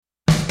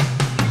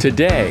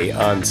Today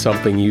on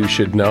Something You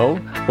Should Know,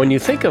 when you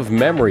think of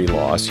memory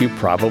loss, you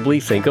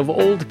probably think of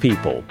old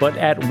people. But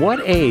at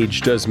what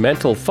age does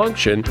mental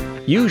function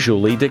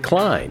usually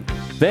decline?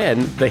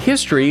 Then, the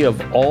history of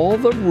all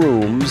the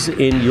rooms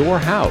in your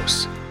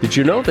house. Did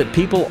you know that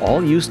people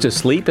all used to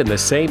sleep in the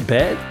same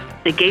bed?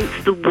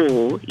 Against the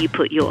wall, you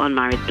put your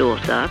unmarried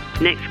daughter.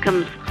 Next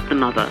comes the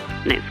mother.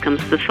 Next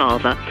comes the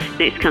father.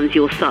 Next comes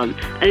your son.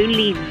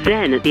 Only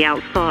then, at the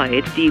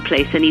outside, do you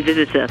place any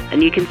visitor.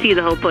 And you can see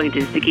the whole point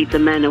is to keep the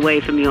men away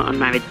from your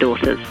unmarried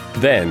daughters.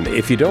 Then,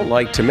 if you don't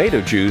like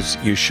tomato juice,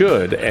 you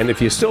should. And if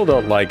you still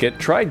don't like it,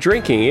 try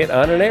drinking it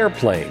on an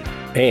airplane.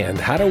 And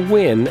how to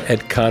win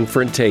at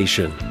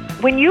Confrontation.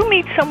 When you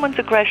meet someone's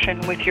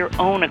aggression with your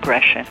own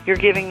aggression, you're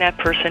giving that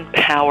person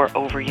power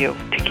over you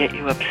to get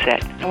you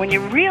upset. And when you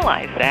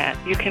realize that,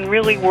 you can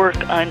really work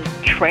on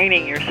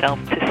training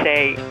yourself to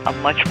say a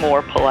much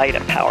more polite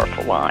and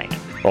powerful line.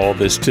 All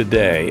this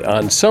today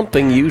on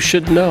Something You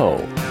Should Know.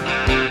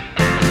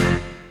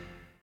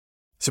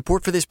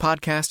 Support for this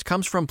podcast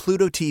comes from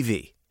Pluto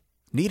TV.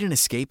 Need an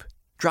escape?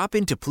 Drop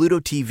into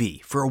Pluto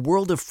TV for a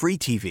world of free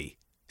TV.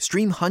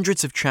 Stream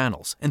hundreds of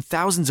channels and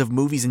thousands of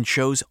movies and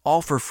shows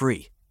all for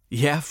free.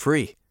 Yeah,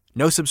 free.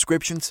 No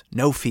subscriptions,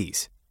 no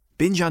fees.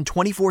 Binge on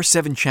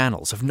 24/7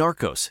 channels of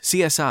Narcos,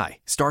 CSI,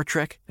 Star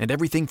Trek, and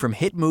everything from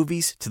hit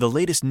movies to the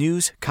latest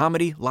news,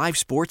 comedy, live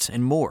sports,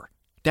 and more.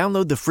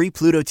 Download the free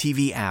Pluto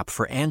TV app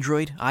for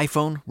Android,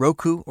 iPhone,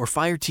 Roku, or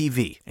Fire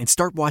TV and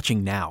start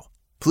watching now.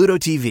 Pluto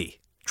TV.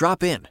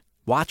 Drop in.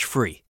 Watch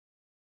free.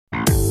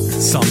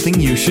 Something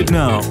you should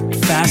know.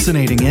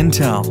 Fascinating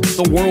intel,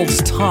 the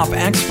world's top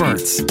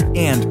experts,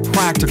 and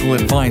practical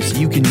advice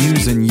you can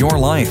use in your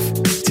life.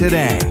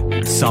 Today,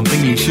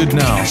 Something You Should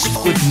Know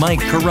with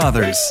Mike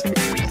Carruthers.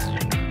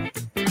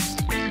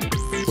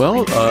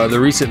 Well, the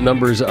recent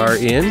numbers are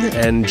in,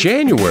 and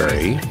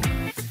January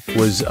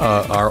was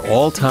our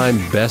all-time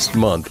best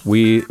month.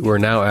 We were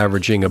now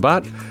averaging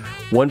about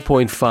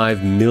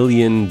 1.5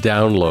 million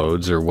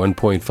downloads or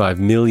 1.5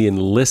 million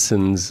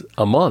listens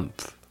a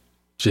month.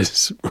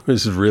 Just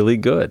was really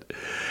good.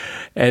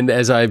 And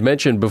as I've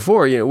mentioned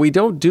before, we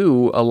don't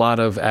do a lot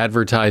of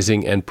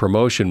advertising and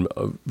promotion.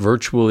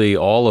 Virtually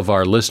all of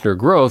our listener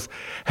growth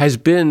has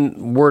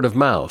been word of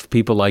mouth,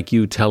 people like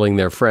you telling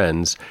their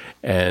friends,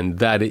 and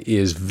that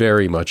is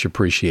very much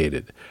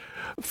appreciated.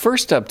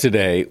 First up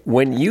today,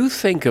 when you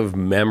think of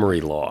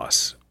memory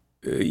loss,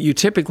 you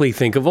typically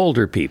think of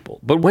older people.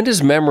 But when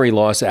does memory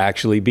loss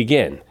actually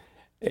begin?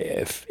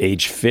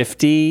 Age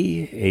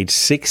 50? Age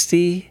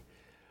 60?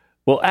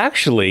 Well,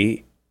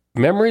 actually,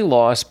 memory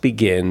loss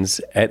begins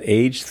at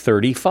age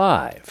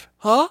 35.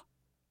 Huh?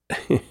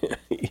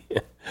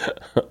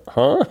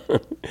 Huh?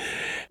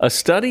 A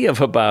study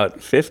of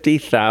about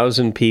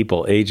 50,000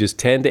 people ages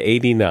 10 to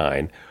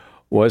 89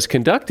 was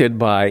conducted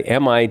by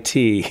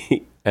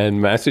MIT and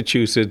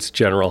Massachusetts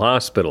General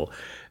Hospital.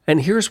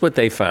 And here's what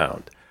they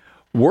found.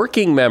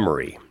 Working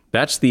memory,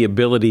 that's the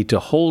ability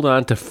to hold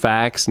on to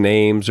facts,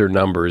 names, or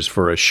numbers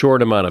for a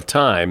short amount of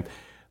time,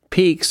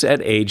 peaks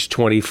at age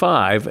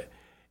 25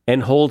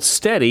 and holds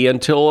steady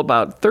until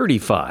about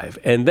 35,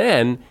 and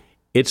then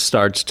it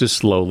starts to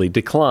slowly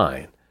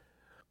decline.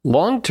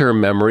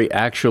 Long-term memory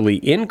actually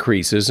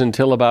increases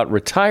until about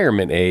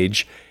retirement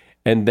age,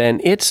 and then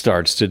it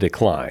starts to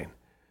decline.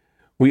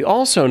 We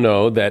also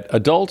know that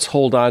adults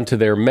hold on to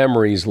their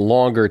memories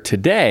longer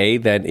today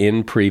than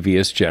in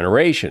previous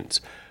generations.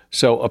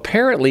 So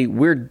apparently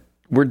we're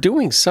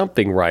doing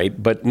something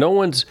right, but no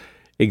one's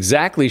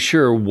exactly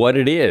sure what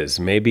it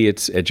is. Maybe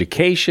it's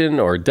education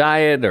or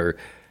diet or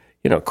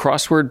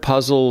crossword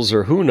puzzles,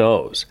 or who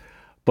knows.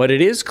 But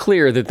it is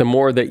clear that the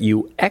more that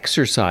you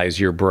exercise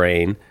your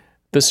brain,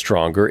 the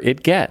stronger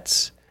it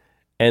gets.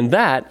 And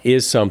that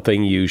is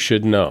something you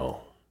should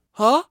know.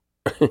 Huh?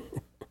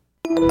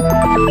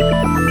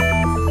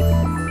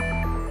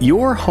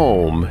 Your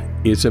home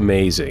is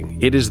amazing.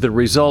 It is the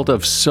result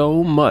of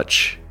so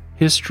much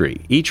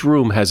history. Each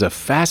room has a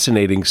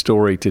fascinating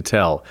story to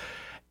tell.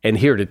 And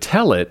here to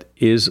tell it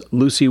is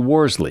Lucy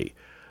Worsley.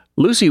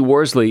 Lucy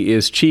Worsley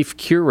is chief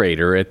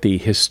curator at the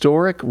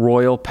Historic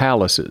Royal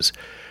Palaces.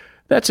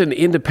 That's an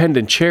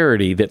independent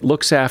charity that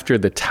looks after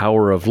the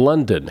Tower of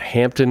London,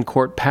 Hampton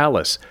Court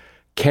Palace,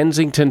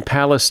 Kensington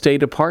Palace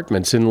State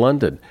Apartments in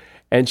London.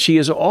 And she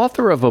is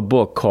author of a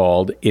book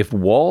called If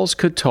Walls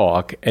Could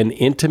Talk, An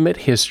Intimate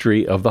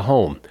History of the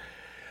Home.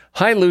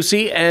 Hi,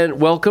 Lucy,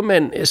 and welcome.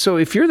 And so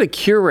if you're the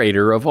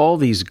curator of all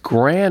these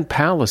grand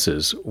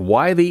palaces,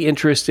 why the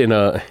interest in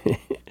a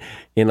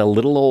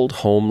little old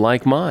home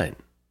like mine?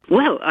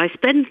 Well, I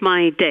spend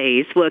my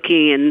days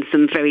working in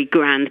some very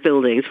grand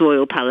buildings,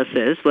 royal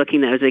palaces,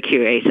 working there as a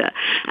curator.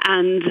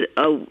 And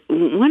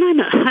when I'm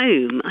at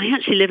home, I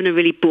actually live in a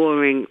really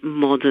boring,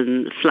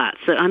 modern flat.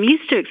 So I'm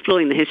used to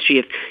exploring the history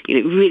of,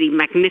 really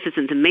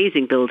magnificent,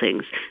 amazing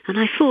buildings. And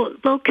I thought,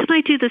 well, can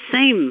I do the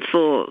same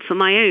for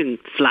my own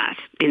flat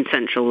in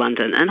central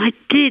London? And I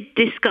did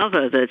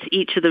discover that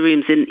each of the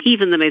rooms in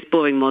even the most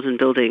boring modern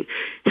building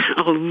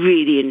are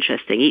really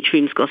interesting. Each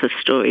room's got a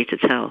story to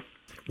tell.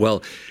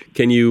 Well,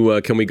 can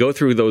we go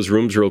through those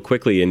rooms real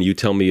quickly and you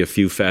tell me a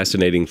few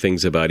fascinating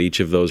things about each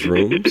of those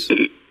rooms?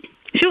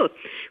 Sure.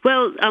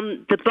 Well,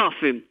 the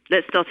bathroom.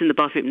 Let's start in the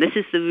bathroom. This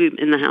is the room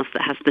in the house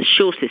that has the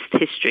shortest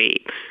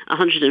history.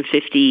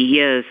 150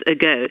 years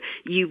ago,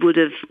 you would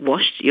have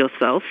washed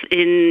yourself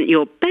in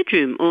your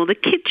bedroom or the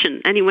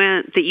kitchen,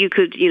 anywhere that you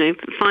could,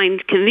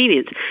 find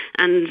convenient.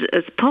 And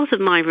as part of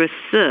my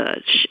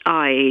research,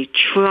 I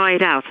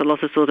tried out a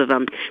lot of sort of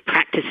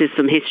practices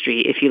from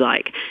history, if you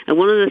like. And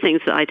one of the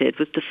things that I did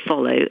was to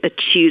follow a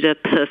Tudor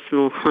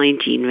personal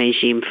hygiene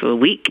regime for a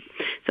week.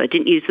 So I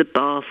didn't use the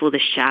bath or the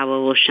shower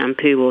or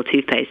shampoo or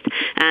toothpaste.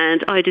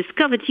 And I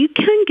discovered you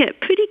can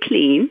get pretty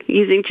clean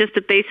using just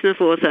a basin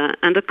of water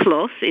and a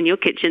cloth in your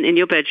kitchen, in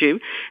your bedroom.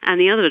 And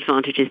the other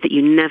advantage is that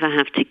you never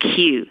have to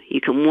queue. You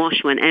can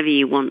wash whenever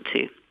you want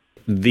to.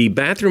 The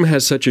bathroom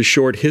has such a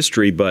short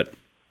history, but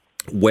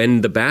when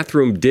the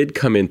bathroom did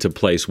come into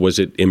place, was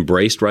it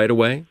embraced right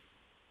away?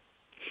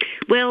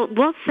 Well,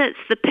 what sets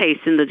the pace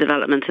in the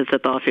development of the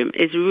bathroom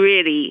is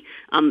really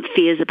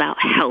fears about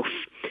health.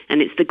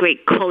 And it's the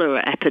great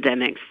cholera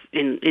epidemics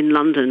in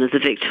London of the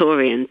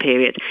Victorian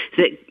period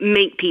that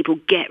make people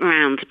get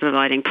around to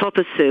providing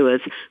proper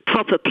sewers,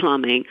 proper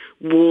plumbing,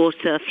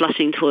 water,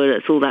 flushing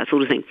toilets, all that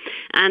sort of thing.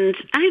 And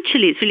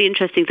actually, it's really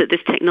interesting that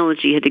this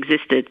technology had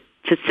existed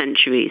for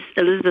centuries.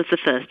 Elizabeth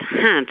I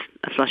had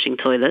a flushing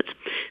toilet,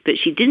 but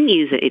she didn't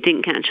use it. It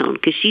didn't catch on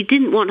because she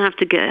didn't want to have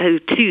to go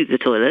to the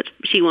toilet.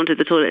 She wanted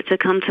the toilet to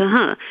come to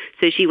her.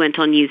 So she went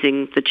on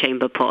using the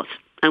chamber pot.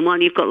 And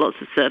while you've got lots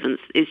of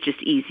servants, it's just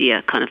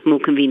easier, kind of more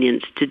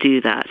convenient to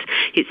do that.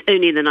 It's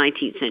only in the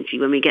 19th century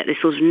when we get this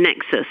sort of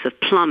nexus of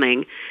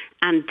plumbing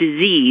and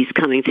disease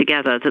coming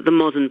together that the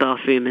modern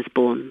bathroom is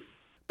born.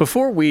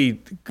 Before we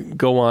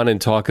go on and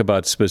talk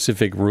about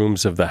specific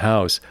rooms of the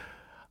house,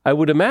 I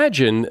would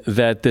imagine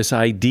that this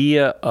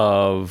idea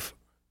of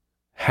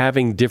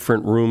having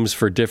different rooms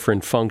for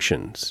different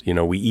functions,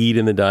 we eat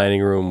in the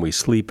dining room, we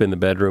sleep in the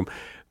bedroom,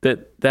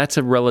 that's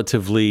a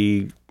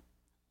relatively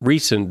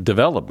recent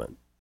development.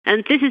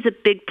 And this is a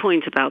big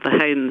point about the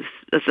homes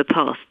of the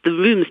past. The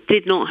rooms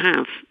did not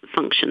have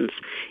functions.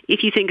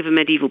 If you think of a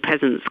medieval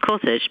peasant's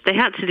cottage, they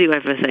had to do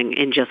everything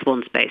in just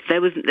one space.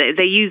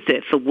 They used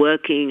it for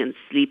working and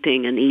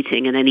sleeping and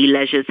eating and any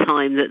leisure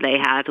time that they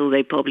had, or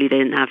they probably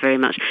didn't have very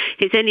much.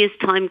 It's only as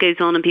time goes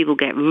on and people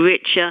get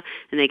richer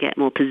and they get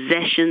more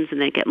possessions and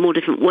they get more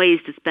different ways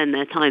to spend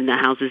their time, their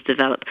houses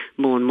develop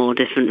more and more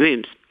different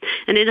rooms.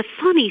 And in a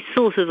funny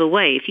sort of a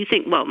way, if you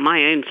think, well,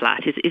 my own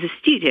flat is a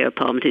studio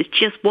apartment, it's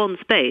just one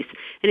space,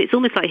 and it's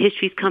almost like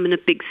history's come in a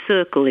big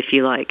circle, if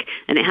you like,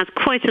 and it has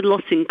quite a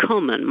lot in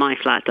common, my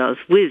flat does,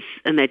 with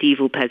a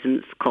medieval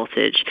peasant's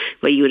cottage,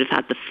 where you would have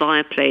had the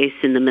fireplace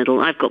in the middle.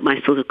 I've got my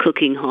sort of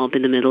cooking hob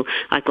in the middle.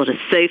 I've got a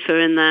sofa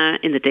in there.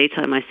 In the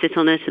daytime, I sit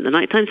on it. In the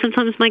nighttime,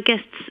 sometimes my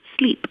guests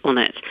sleep on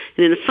it.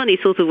 And in a funny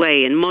sort of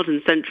way, in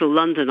modern central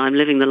London, I'm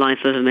living the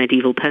life of a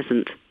medieval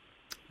peasant.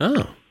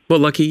 Oh, well,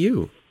 lucky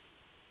you.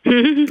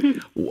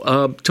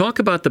 Talk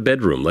about the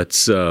bedroom.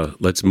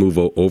 Let's move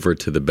over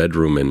to the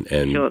bedroom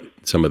and Sure.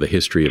 Some of the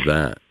history of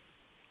that.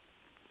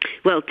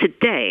 Well,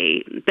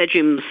 today,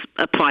 bedrooms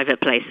are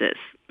private places,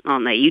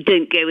 aren't they? You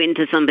don't go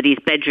into somebody's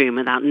bedroom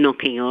without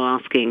knocking or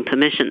asking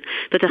permission.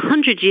 But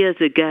 100 years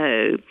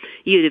ago,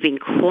 you'd have been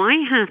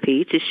quite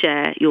happy to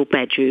share your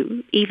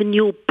bedroom, even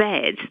your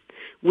bed,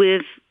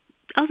 with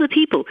other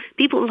people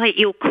like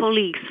your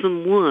colleagues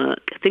from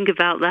work. Think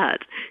about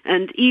that.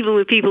 And even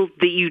with people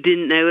that you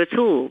didn't know at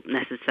all,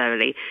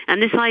 necessarily.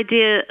 And this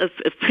idea of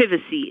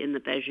privacy in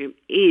the bedroom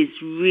is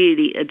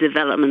really a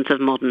development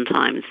of modern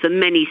times. For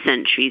many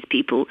centuries,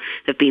 people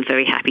have been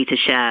very happy to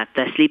share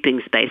their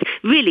sleeping space,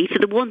 really for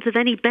the want of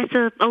any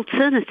better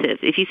alternative.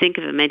 If you think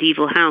of a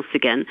medieval house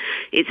again,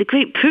 it's a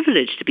great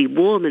privilege to be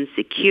warm and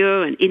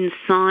secure and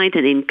inside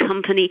and in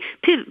company.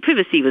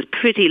 Privacy was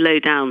pretty low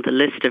down the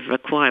list of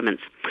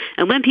requirements.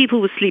 And when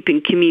people were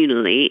sleeping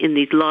communally in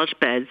these large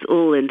beds,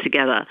 all in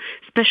together,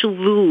 special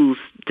rules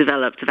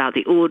developed about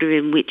the order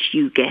in which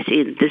you get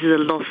in. This is a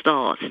lost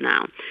art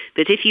now.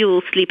 But if you're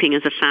all sleeping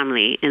as a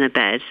family in a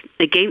bed,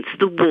 against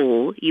the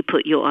wall you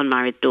put your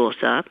unmarried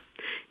daughter.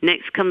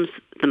 Next comes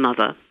the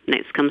mother.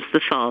 Next comes the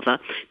father.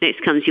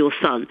 Next comes your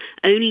son.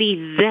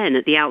 Only then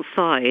at the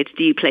outside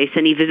do you place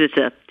any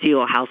visitor to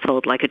your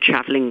household, like a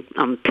traveling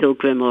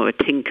pilgrim or a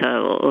tinker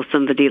or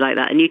somebody like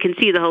that. And you can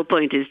see the whole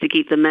point is to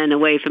keep the men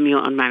away from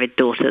your unmarried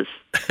daughters.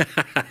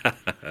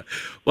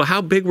 Well,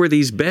 how big were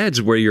these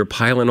beds where you're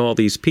piling all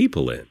these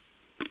people in?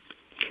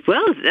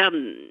 Well,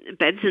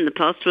 beds in the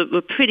past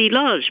were pretty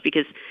large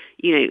because,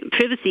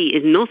 privacy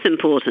is not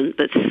important,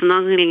 but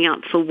snuggling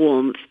up for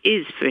warmth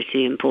is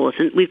pretty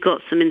important. We've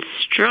got some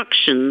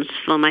instructions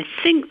from, I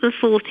think, the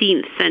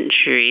 14th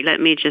century.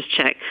 Let me just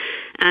check.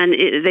 And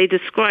they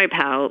describe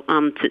how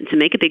to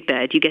make a big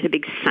bed, you get a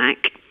big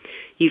sack,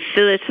 you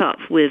fill it up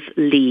with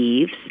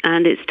leaves,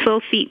 and it's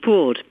 12 feet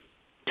broad.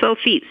 12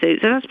 feet, so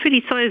that's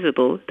pretty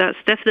sizable. That's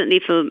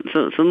definitely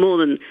for more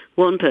than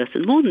one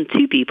person, more than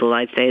two people,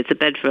 I'd say. It's a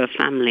bed for a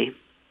family.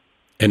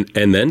 And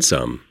then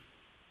some.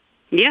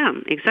 Yeah,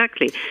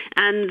 exactly.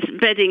 And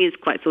bedding is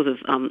quite sort of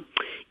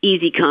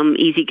easy come,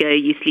 easy go.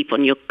 You sleep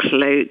on your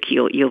cloak,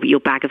 your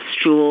bag of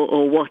straw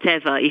or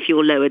whatever if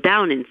you're lower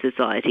down in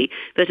society.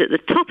 But at the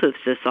top of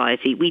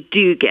society, we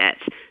do get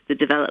the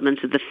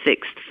development of the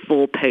fixed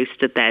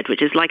four-poster bed,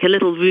 which is like a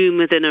little room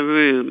within a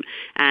room.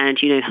 And,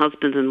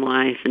 husband and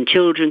wife and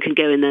children can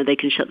go in there, they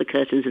can shut the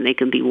curtains and they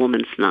can be warm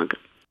and snug.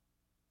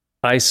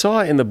 I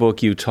saw in the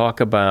book you talk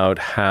about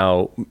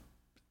how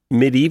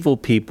medieval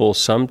people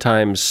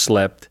sometimes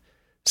slept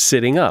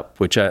sitting up,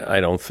 which I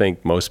don't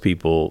think most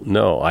people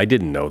know. I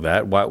didn't know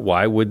that.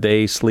 Why would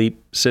they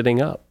sleep sitting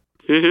up?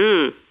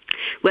 Mm-hmm.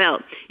 Well,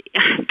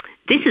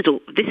 this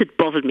had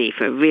bothered me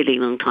for a really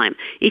long time.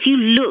 If you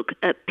look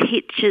at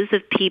pictures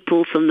of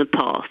people from the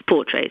past,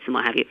 portraits and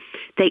what have you,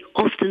 they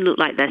often look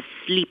like they're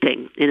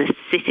sleeping in a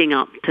sitting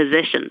up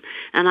position.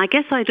 And I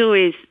guess I'd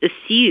always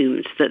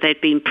assumed that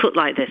they'd been put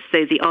like this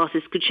so the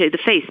artist could show the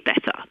face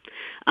better.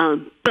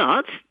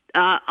 But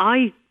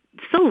I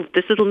solved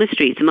this little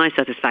mystery to my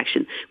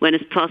satisfaction when,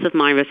 as part of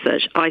my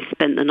research, I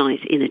spent the night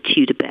in a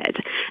Tudor bed.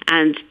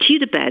 And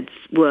Tudor beds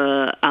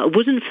were a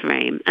wooden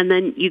frame, and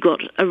then you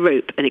got a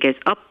rope, and it goes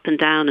up and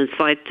down and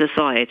side to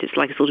side. It's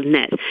like a sort of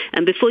net.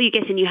 And before you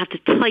get in, you have to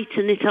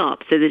tighten it up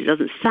so that it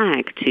doesn't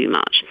sag too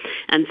much.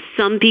 And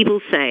some people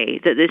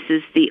say that this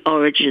is the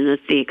origin of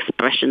the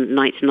expression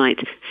night-night,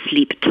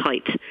 sleep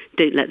tight,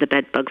 don't let the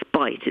bed bugs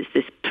bite. It's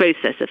this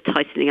process of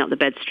tightening up the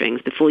bed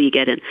strings before you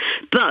get in.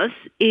 But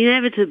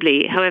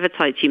inevitably, however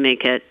tight you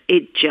make it,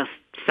 it just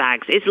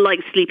sags. It's like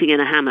sleeping in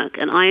a hammock.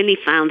 And I only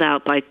found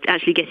out by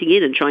actually getting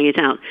in and trying it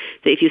out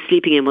that if you're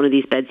sleeping in one of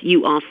these beds,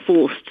 you are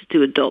forced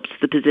to adopt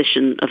the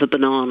position of a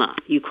banana.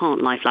 You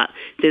can't lie flat.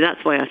 So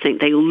that's why I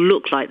think they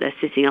look like they're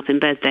sitting up in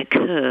bed. They're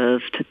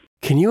curved.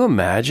 Can you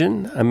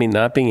imagine? I mean,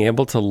 not being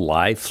able to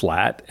lie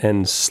flat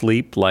and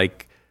sleep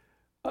like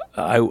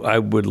I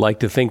would like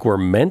to think we're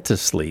meant to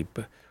sleep.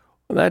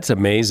 Well, that's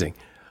amazing.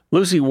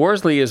 Lucy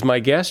Worsley is my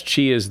guest.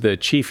 She is the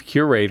chief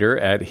curator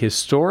at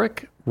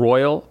Historic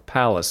Royal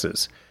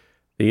Palaces,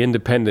 the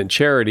independent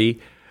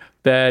charity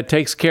that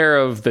takes care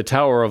of the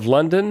Tower of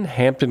London,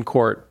 Hampton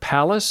Court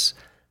Palace,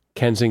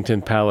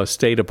 Kensington Palace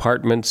State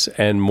Apartments,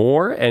 and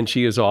more. And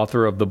she is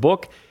author of the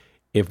book,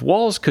 If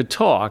Walls Could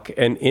Talk,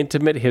 An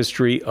Intimate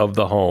History of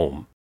the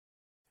Home.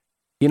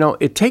 You know,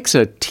 it takes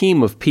a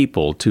team of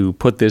people to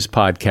put this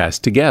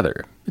podcast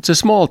together. It's a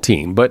small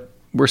team, but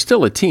we're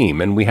still a team,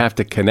 and we have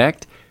to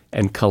connect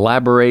and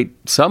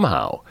collaborate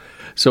somehow.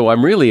 So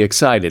I'm really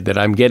excited that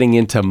I'm getting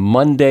into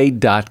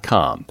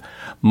Monday.com.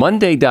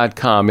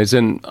 Monday.com is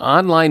an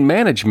online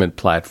management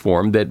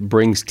platform that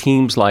brings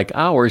teams like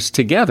ours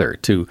together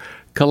to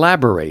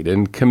collaborate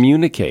and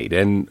communicate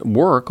and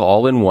work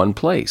all in one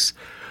place.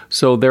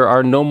 So there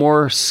are no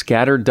more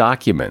scattered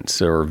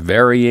documents or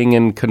varying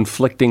and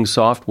conflicting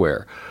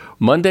software.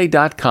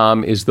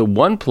 Monday.com is the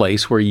one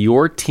place where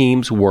your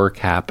team's work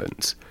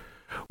happens.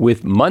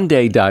 With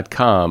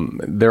Monday.com,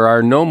 there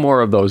are no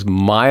more of those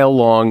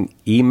mile-long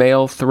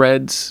email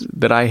threads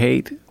that I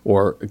hate,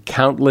 or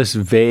countless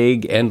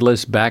vague,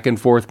 endless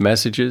back-and-forth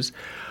messages.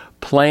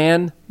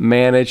 Plan,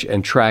 manage,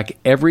 and track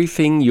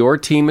everything your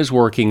team is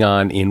working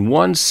on in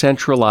one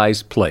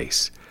centralized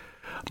place.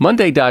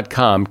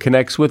 Monday.com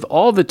connects with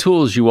all the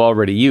tools you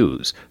already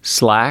use: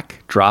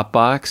 Slack,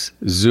 Dropbox,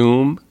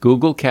 Zoom,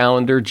 Google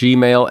Calendar,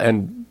 Gmail,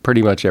 and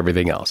pretty much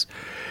everything else.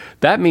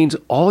 That means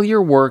all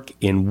your work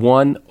in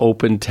one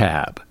open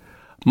tab.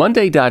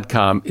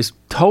 Monday.com is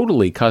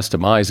totally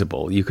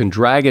customizable. You can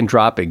drag and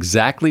drop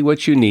exactly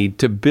what you need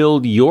to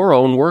build your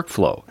own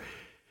workflow.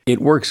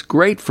 It works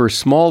great for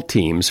small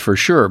teams for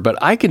sure, but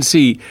I can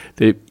see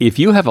that if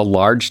you have a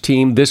large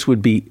team, this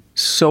would be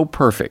so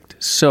perfect,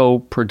 so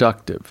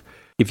productive.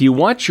 If you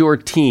want your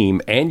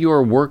team and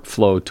your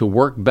workflow to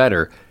work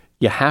better,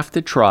 you have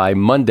to try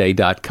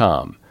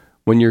Monday.com.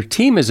 When your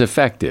team is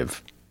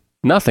effective,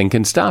 nothing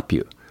can stop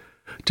you.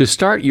 To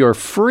start your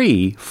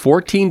free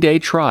 14-day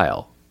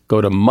trial, go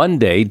to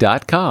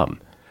Monday.com.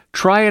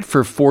 Try it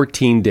for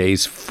 14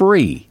 days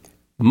free.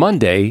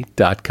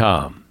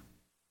 Monday.com.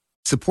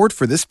 Support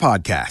for this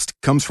podcast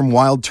comes from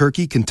Wild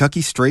Turkey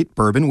Kentucky Straight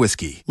Bourbon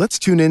Whiskey. Let's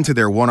tune in to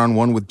their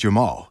one-on-one with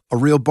Jamal, a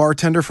real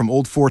bartender from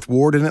Old Fourth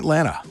Ward in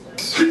Atlanta.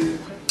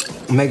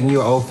 I'm making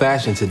you an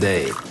old-fashioned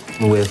today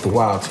with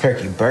Wild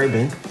Turkey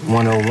Bourbon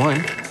 101.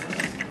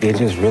 It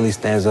just really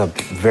stands up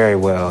very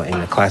well in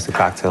a classic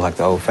cocktail like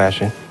the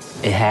old-fashioned.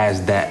 It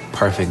has that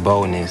perfect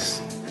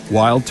boldness.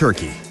 Wild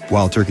Turkey.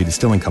 Wild Turkey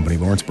Distilling Company,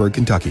 Lawrenceburg,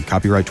 Kentucky.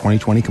 Copyright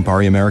 2020,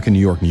 Campari America, New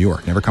York, New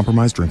York. Never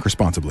compromise, drink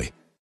responsibly.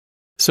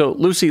 So,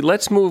 Lucy,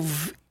 let's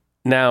move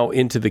now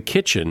into the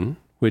kitchen,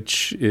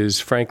 which is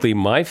frankly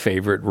my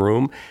favorite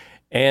room.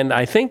 And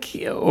I think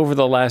over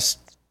the last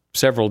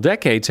several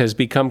decades has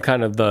become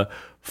kind of the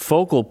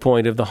focal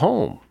point of the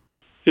home.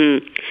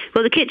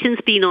 Well, the kitchen's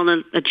been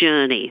on a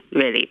journey,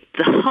 really.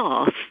 The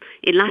hearth,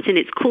 in Latin,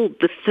 it's called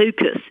the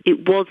focus.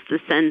 It was the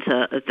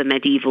center of the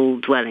medieval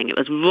dwelling. It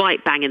was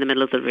right bang in the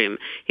middle of the room.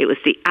 It was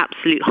the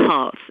absolute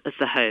heart of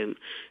the home.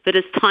 But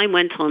as time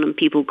went on and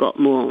people got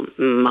more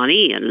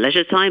money and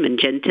leisure time and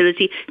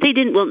gentility, they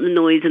didn't want the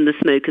noise and the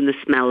smoke and the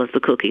smell of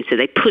the cooking. So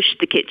they pushed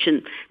the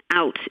kitchen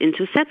out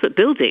into a separate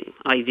building,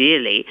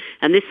 ideally.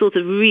 And this sort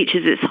of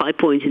reaches its high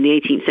point in the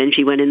 18th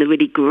century when in the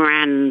really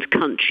grand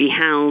country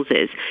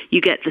houses,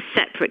 you get the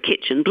separate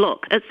kitchen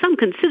block at some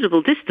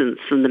considerable distance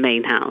from the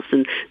main house.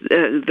 And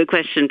the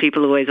question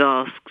people always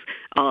ask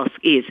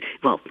is,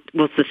 well,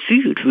 was the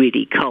food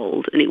really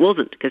cold? And it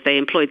wasn't, because they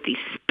employed these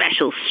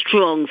special,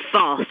 strong,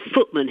 fast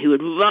footmen who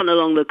would run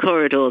along the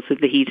corridors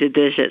with the heated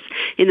dishes.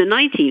 In the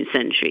 19th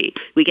century,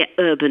 we get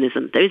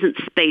urbanism. There isn't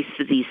space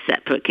for these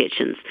separate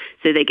kitchens,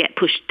 so they get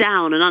pushed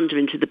down and under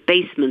into the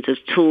basement of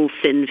tall,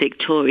 thin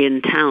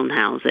Victorian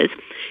townhouses.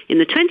 In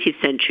the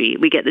 20th century,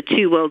 we get the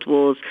two world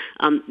wars.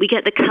 We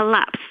get the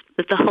collapse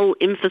of the whole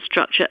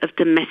infrastructure of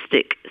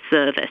domestic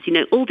service. You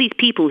know, all these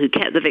people who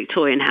kept the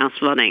Victorian house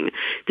running,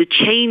 the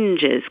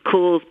changes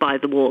caused by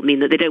the war mean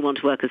that they don't want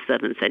to work as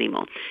servants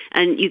anymore.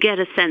 And you get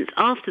a sense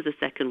after the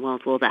Second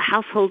World War that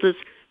householders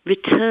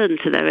return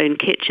to their own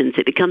kitchens.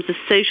 It becomes a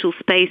social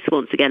space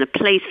once again, a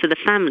place for the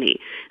family.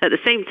 At the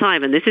same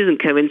time, and this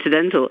isn't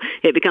coincidental,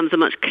 it becomes a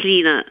much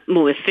cleaner,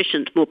 more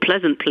efficient, more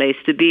pleasant place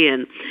to be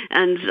in.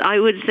 And I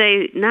would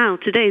say now,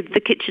 today, the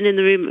kitchen in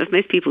the room of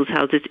most people's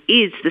houses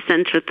is the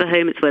center of the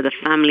home. It's where the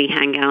family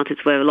hang out.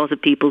 It's where a lot of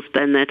people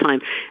spend their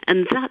time.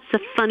 And that's a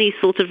funny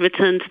sort of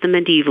return to the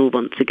medieval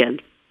once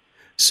again.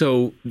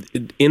 So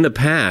in the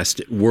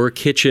past, were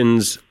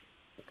kitchens...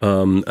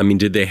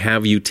 did they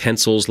have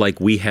utensils like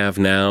we have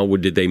now? Or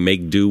did they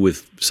make do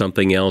with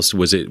something else?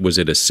 Was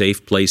it a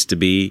safe place to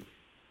be?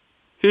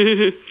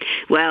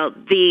 Well,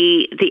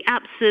 the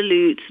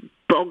absolute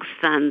bog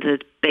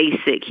standard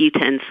basic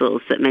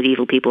utensils that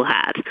medieval people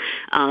had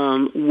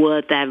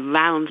were their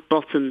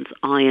round-bottomed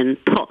iron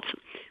pot,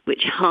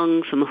 which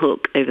hung from a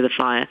hook over the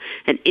fire,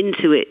 and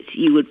into it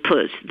you would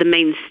put the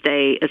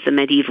mainstay of the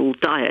medieval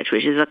diet,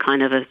 which is a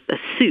kind of a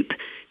soup.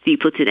 So you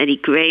put in any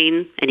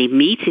grain, any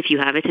meat, if you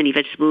have it, any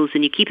vegetables,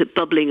 and you keep it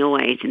bubbling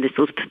away in this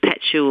sort of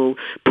perpetual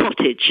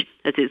pottage,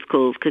 as it's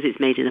called, because it's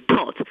made in a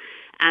pot.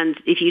 And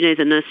if you know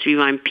the nursery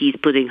rhyme, peas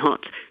pudding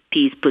hot,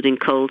 peas pudding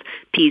cold,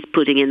 peas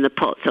pudding in the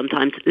pot,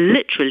 sometimes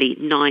literally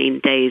 9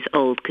 days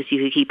old, because you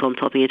can keep on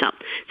topping it up.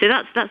 So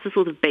that's the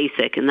sort of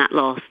basic, and that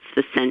lasts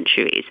for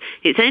centuries.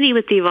 It's only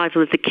with the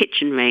arrival of the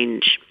kitchen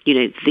range, you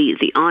know,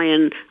 the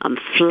iron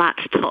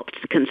flat-topped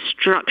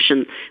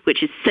construction,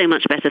 which is so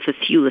much better for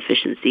fuel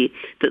efficiency,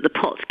 that the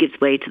pot gives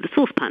way to the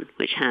saucepan,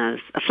 which has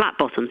a flat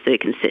bottom, so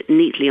it can sit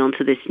neatly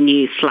onto this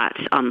new flat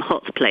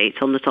hot plate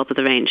on the top of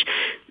the range.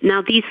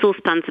 Now, these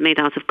saucepans are made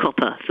out of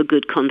copper for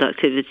good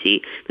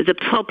conductivity. There's a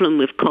problem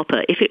with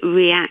copper. If it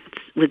reacts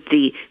with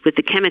the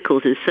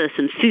chemicals in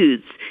certain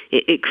foods,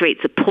 it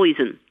creates a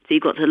poison. So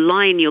you've got to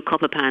line your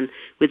copper pan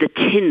with a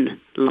tin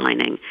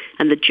lining.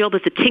 And the job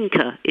of the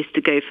tinker is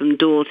to go from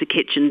door to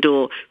kitchen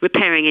door,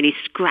 repairing any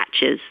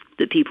scratches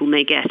that people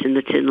may get in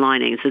the tin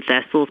linings of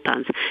their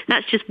saucepans.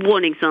 That's just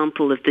one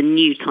example of the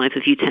new type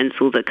of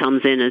utensil that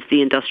comes in as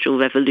the Industrial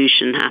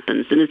Revolution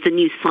happens, and as the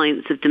new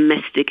science of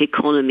domestic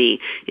economy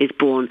is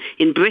born.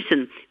 In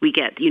Britain, we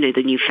get, you know,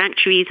 the new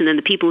factories, and then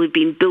the people who've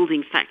been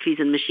building factories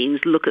and machines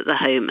look at the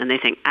home and they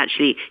think,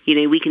 actually, you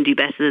know, we can do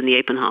better than the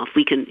open hearth.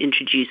 We can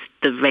introduce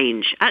the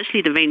range.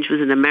 Actually, the range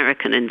was an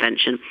American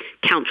invention.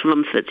 Count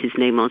Rumford, his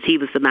name was. He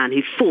was the man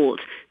who thought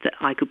that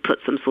I could put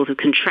some sort of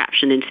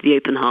contraption into the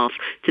open hearth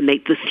to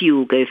make the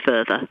fuel go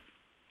further.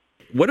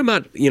 What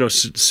about, you know,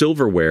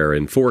 silverware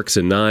and forks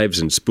and knives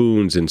and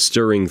spoons and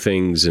stirring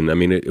things? And I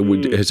mean,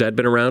 has that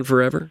been around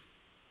forever?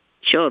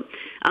 Sure.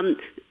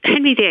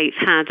 Henry VIII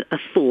had a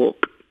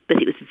fork, but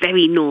it was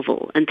very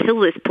novel. Until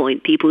this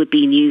point, people had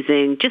been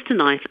using just a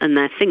knife and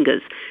their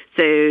fingers.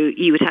 So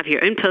you would have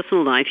your own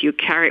personal knife, you'd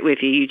carry it with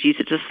you, you'd use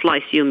it to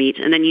slice your meat,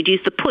 and then you'd use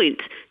the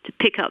point to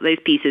pick up those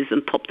pieces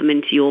and pop them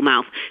into your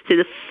mouth. So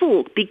the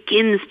fork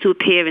begins to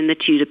appear in the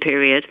Tudor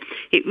period.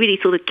 It really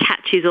sort of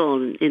catches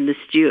on in the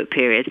Stuart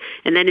period.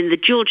 And then in the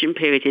Georgian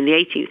period, in the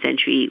 18th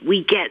century,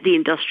 we get the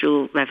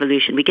Industrial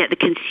Revolution, we get the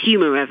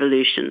Consumer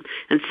Revolution,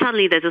 and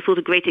suddenly there's a sort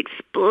of great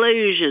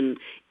explosion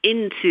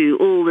into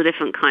all the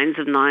different kinds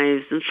of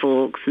knives and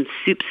forks and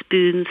soup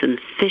spoons and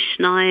fish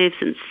knives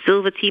and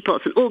silver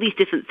teapots and all these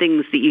different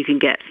things that you can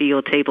get for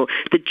your table.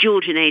 The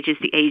Georgian age is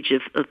the age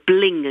of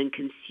bling and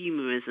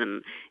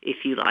consumerism,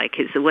 if you like.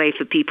 It's a way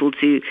for people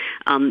to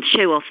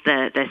show off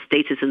their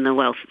status and their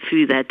wealth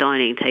through their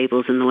dining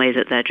tables and the way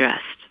that they're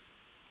dressed.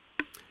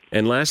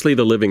 And lastly,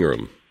 the living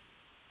room.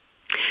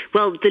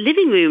 Well, the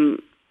living room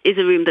is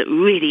a room that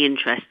really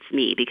interests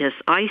me because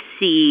I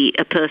see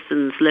a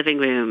person's living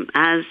room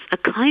as a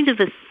kind of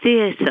a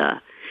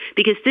theatre,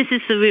 because this is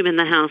the room in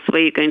the house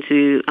where you're going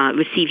to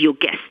receive your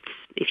guests.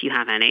 if you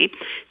have any.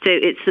 So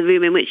it's the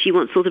room in which you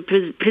want to sort of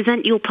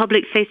present your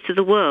public face to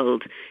the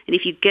world. And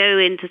if you go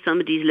into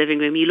somebody's living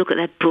room, you look at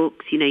their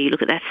books, you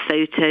look at their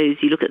photos,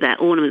 you look at their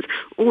ornaments,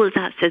 all of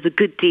that says a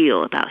good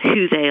deal about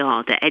who they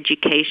are, their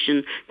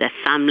education, their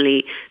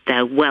family,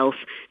 their wealth.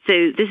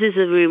 So this is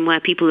a room where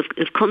people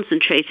have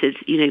concentrated,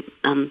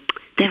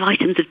 their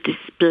items of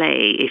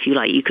display, if you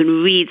like. You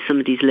can read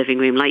somebody's living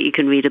room like you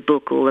can read a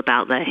book all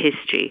about their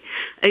history.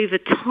 Over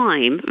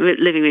time,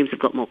 living rooms have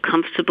got more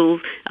comfortable.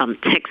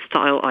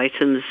 Textile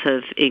items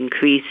have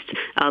increased.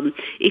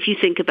 If you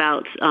think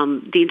about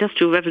the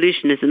Industrial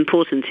Revolution is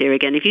important here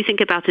again. If you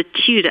think about a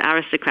Tudor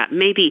aristocrat,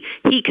 maybe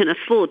he can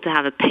afford to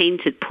have a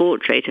painted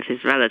portrait of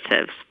his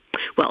relatives.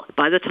 Well,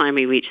 by the time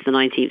we reach the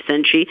 19th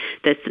century,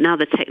 there's now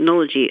the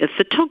technology of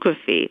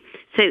photography.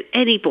 So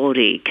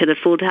anybody can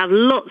afford to have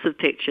lots of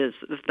pictures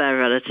of their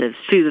relatives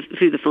through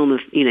the form of,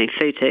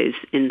 photos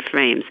in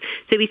frames.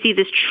 So we see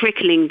this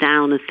trickling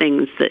down of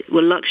things that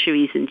were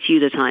luxuries in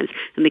Tudor times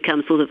and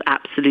become sort of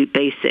absolute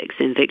basics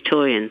in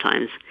Victorian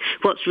times.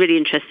 What's really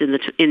interesting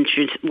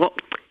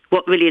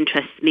what really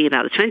interests me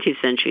about the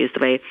 20th century is the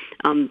way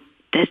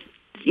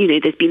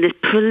there's been this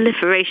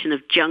proliferation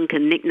of junk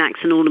and knickknacks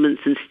and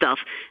ornaments and stuff,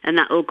 and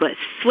that all gets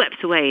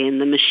swept away in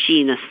the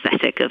machine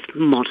aesthetic of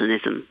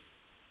modernism.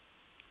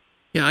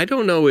 Yeah, I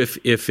don't know if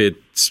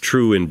it's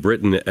true in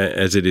Britain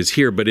as it is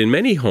here, but in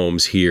many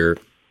homes here,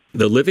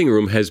 the living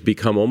room has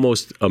become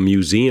almost a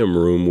museum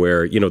room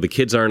where, the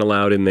kids aren't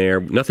allowed in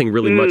there. Nothing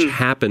really much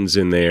happens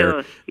in there.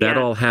 Sure. That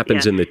all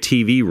happens in the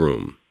TV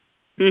room.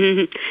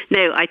 Mm-hmm.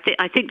 No,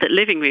 I think that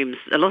living rooms,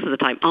 a lot of the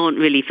time, aren't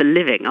really for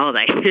living, are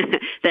they?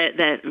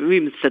 they're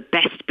rooms for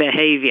best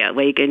behaviour,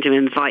 where you're going to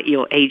invite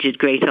your aged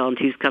great-aunt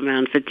who's come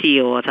around for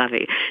tea or what have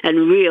you.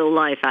 And real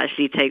life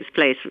actually takes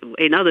place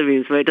in other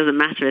rooms where it doesn't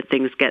matter if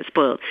things get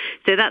spoiled.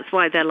 So that's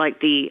why they're like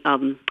the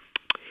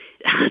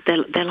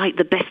they're like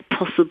the best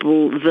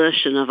possible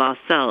version of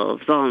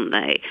ourselves, aren't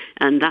they?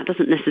 And that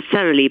doesn't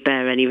necessarily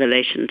bear any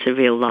relation to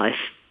real life.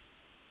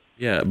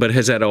 Yeah, but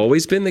has that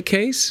always been the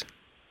case?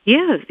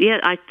 Yeah,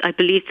 I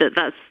believe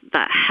that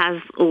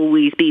has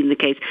always been the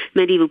case.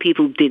 Medieval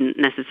people didn't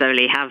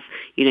necessarily have,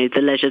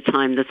 the leisure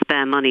time, the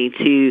spare money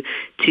to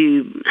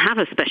have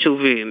a special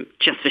room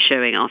just for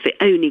showing off. It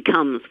only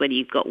comes when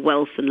you've got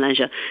wealth and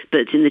leisure.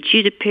 But in the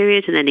Tudor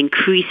period and then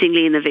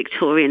increasingly in the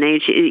Victorian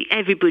age,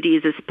 everybody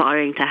is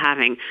aspiring to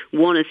having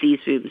one of these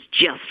rooms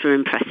just for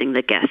impressing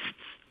the guests.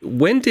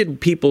 When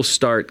did people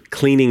start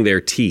cleaning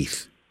their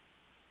teeth?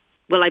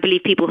 Well, I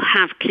believe people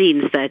have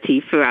cleaned their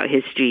teeth throughout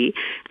history.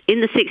 In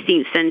the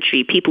 16th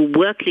century, people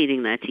were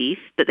cleaning their teeth,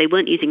 but they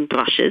weren't using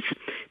brushes.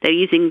 They're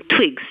using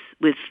twigs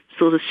with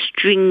sort of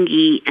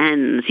stringy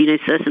ends.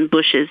 Certain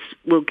bushes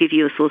will give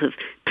you a sort of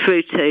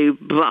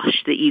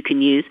proto-brush that you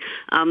can use.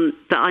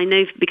 But I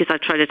know, because I've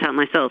tried it out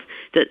myself,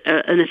 that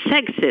an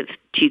effective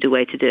Tudor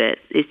way to do it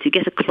is to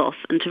get a cloth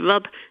and to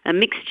rub a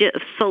mixture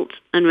of salt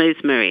and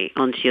rosemary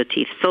onto your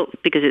teeth. Salt,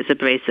 because it's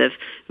abrasive.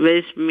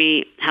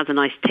 Rosemary has a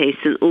nice taste,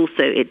 and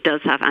also it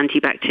does have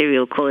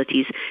antibacterial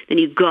qualities. Then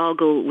you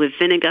gargle with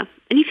vinegar,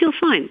 and you feel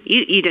fine.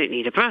 You don't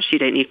need a brush. You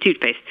don't need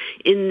toothpaste.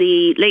 In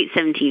the late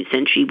 17th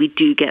century, we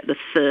do get the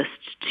first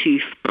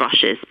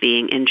toothbrushes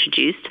being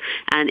introduced.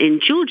 And in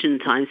Georgian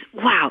times,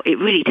 wow, it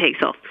really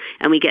takes off.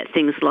 And we get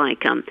things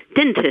like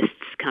dentists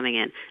coming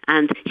in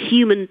and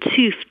human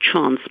tooth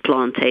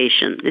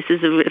transplantation. This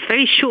is a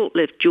very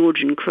short-lived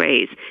Georgian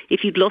craze.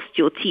 If you'd lost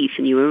your teeth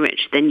and you were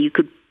rich, then you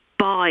could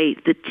buy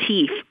the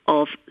teeth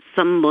of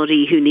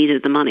somebody who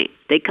needed the money.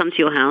 They'd come to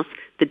your house.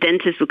 The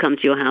dentist would come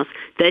to your house.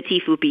 Their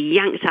teeth would be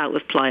yanked out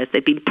with pliers.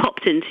 They'd been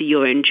popped into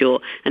your own jaw,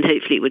 and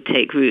hopefully it would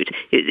take root.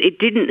 It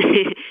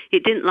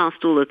didn't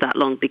last all of that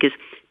long, because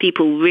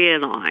people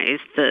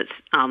realized that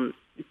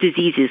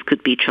diseases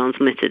could be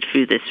transmitted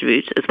through this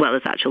route, as well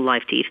as actual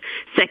live teeth.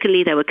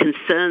 Secondly, there were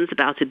concerns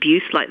about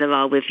abuse, like there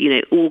are with,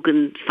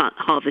 organ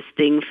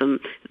harvesting from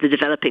the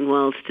developing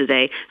world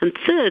today. And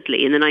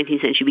thirdly, in the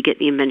 19th century, we get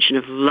the invention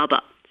of rubber.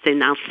 So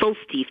now false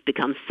teeth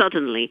become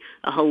suddenly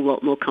a whole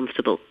lot more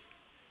comfortable.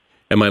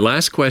 And my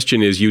last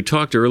question is, you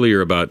talked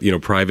earlier about,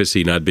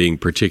 privacy not being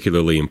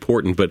particularly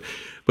important, but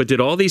did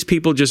all these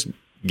people just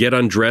get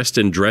undressed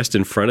and dressed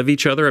in front of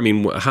each other? I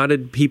mean, how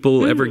did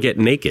people ever get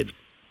naked?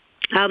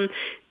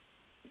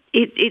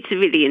 It's a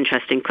really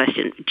interesting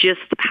question. Just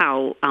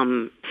how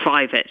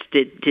private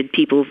did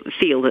people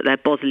feel that their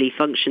bodily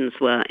functions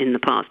were in the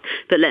past?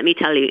 But let me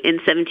tell you, in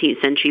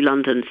 17th century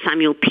London,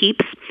 Samuel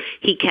Pepys,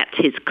 he kept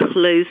his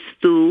clothes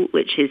stool,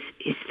 which is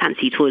his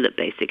fancy toilet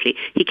basically,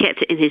 he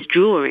kept it in his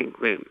drawing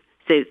room.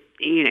 So,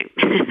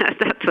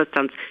 that's what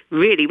sounds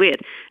really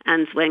weird.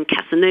 And when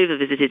Casanova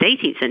visited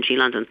 18th century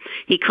London,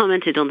 he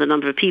commented on the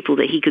number of people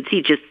that he could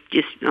see just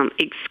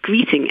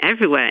excreting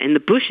everywhere in the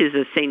bushes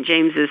of St.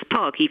 James's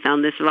Park. He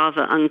found this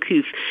rather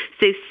uncouth.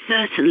 So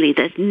certainly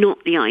there's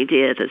not the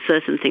idea that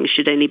certain things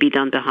should only be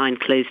done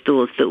behind closed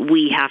doors that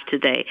we have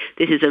today.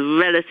 This is a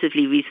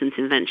relatively recent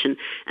invention,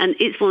 and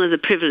it's one of the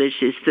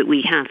privileges that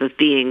we have of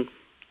being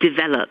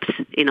developed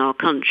in our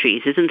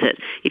countries, isn't it?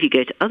 If you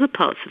go to other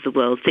parts of the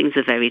world, things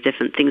are very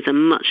different. Things are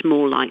much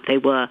more like they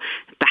were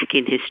back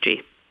in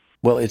history.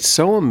 Well, it's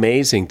so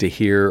amazing to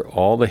hear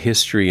all the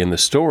history and the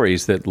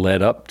stories that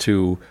led up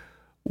to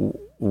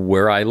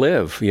where I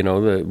live,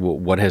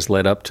 what has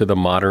led up to the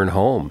modern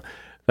home.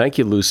 Thank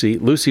you, Lucy.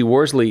 Lucy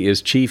Worsley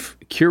is Chief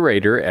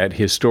Curator at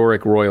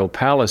Historic Royal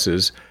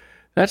Palaces.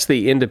 That's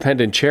the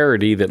independent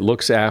charity that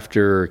looks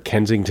after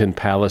Kensington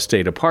Palace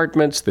State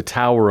Apartments, the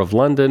Tower of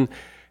London,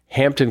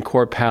 Hampton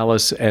Court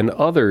Palace, and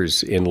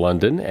others in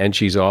London. And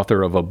she's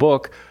author of a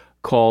book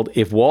called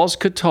If Walls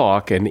Could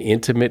Talk, An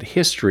Intimate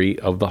History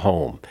of the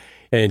Home.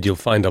 And you'll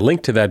find a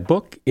link to that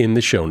book in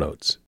the show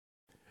notes.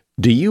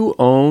 Do you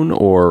own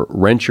or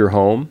rent your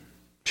home?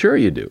 Sure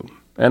you do.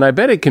 And I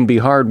bet it can be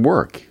hard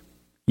work.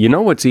 You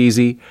know what's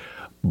easy?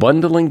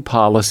 Bundling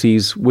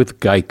policies with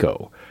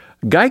Geico.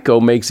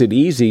 Geico makes it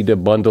easy to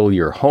bundle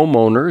your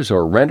homeowner's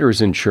or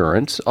renter's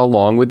insurance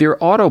along with your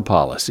auto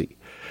policy.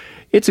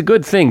 It's a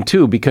good thing,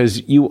 too,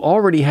 because you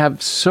already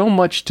have so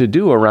much to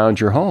do around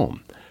your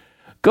home.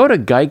 Go to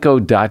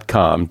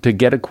geico.com to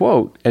get a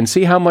quote and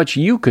see how much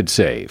you could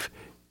save.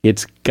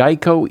 It's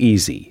Geico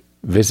Easy.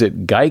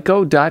 Visit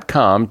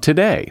geico.com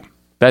today.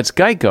 That's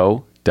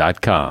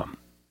geico.com.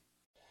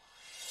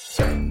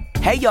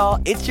 Hey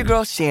y'all, it's your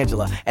girl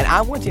Shangela, and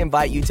I want to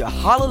invite you to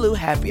Hallelujah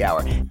Happy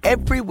Hour.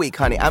 Every week,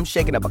 honey, I'm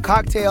shaking up a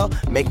cocktail,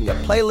 making a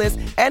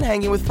playlist, and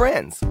hanging with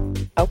friends.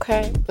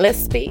 Okay, let's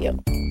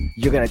spill.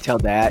 You're gonna tell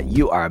Dad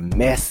you are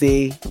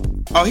messy.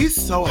 Oh, he's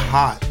so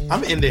hot.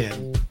 I'm into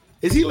him.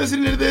 Is he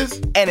listening to this?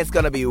 And it's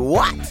gonna be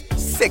what?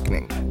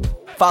 Sickening.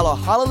 Follow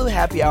Hallelujah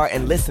Happy Hour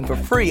and listen for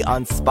free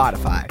on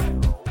Spotify.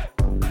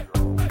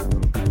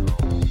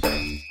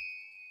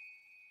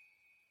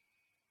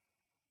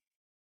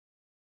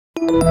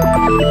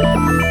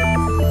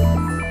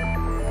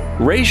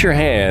 Raise your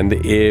hand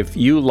if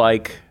you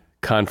like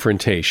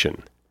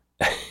confrontation.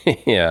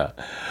 Yeah.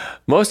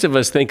 Most of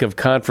us think of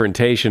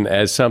confrontation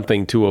as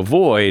something to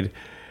avoid,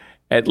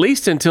 at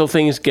least until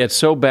things get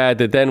so bad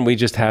that then we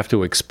just have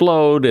to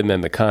explode, and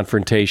then the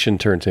confrontation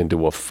turns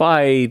into a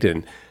fight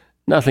and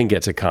nothing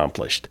gets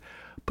accomplished.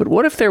 But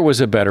what if there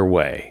was a better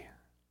way?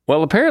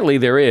 Well, apparently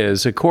there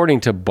is, according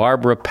to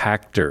Barbara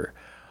Pachter.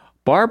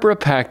 Barbara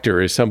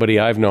Pachter is somebody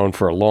I've known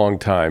for a long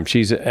time.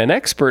 She's an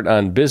expert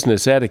on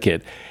business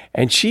etiquette,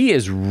 and she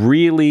is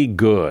really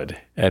good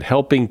at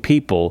helping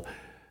people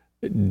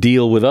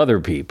deal with other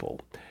people.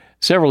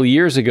 Several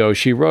years ago,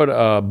 she wrote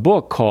a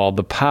book called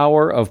The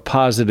Power of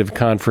Positive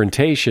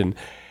Confrontation,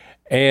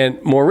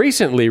 and more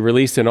recently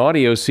released an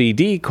audio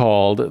CD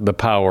called The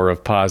Power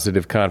of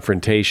Positive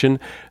Confrontation,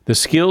 The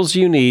Skills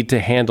You Need to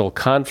Handle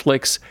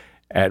Conflicts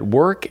at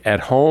Work, at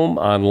Home,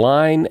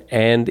 Online,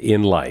 and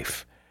in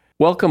Life.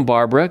 Welcome,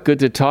 Barbara. Good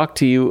to talk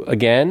to you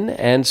again.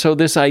 And so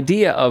this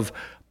idea of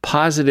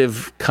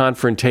positive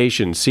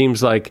confrontation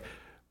seems like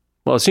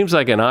an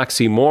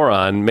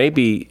oxymoron.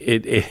 Maybe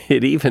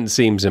it even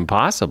seems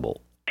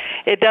impossible.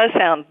 It does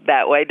sound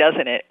that way,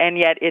 doesn't it? And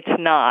yet it's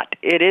not.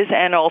 It is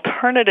an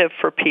alternative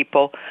for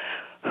people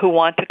who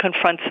want to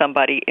confront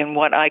somebody in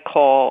what I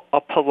call a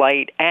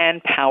polite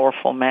and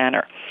powerful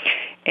manner.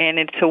 And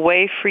it's a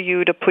way for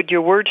you to put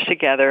your words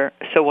together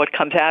so what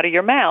comes out of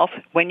your mouth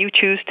when you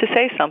choose to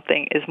say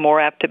something is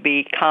more apt to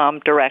be calm,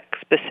 direct,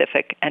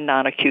 specific, and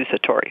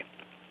non-accusatory.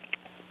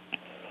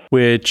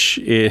 Which,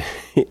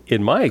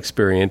 in my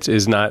experience,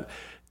 is not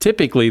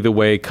typically the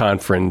way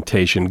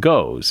confrontation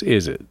goes,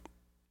 is it?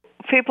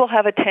 People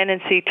have a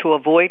tendency to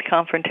avoid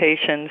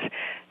confrontations.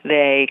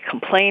 They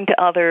complain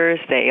to others.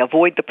 They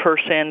avoid the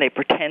person. They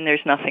pretend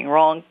there's nothing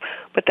wrong.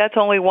 But that's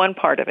only one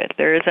part of it.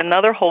 There is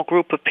another whole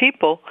group of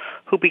people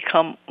who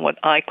become what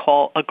I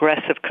call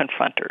aggressive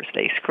confronters.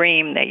 They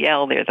scream, they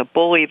yell, they're the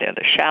bully, they're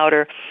the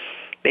shouter,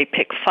 they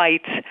pick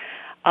fights.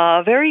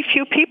 Very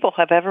few people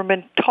have ever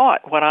been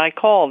taught what I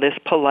call this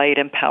polite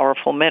and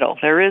powerful middle.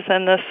 There is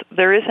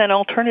an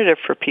alternative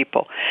for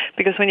people.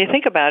 Because when you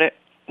think about it,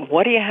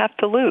 what do you have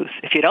to lose?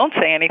 If you don't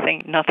say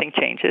anything, nothing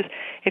changes.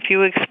 If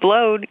you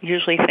explode,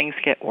 usually things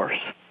get worse.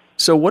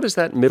 So what does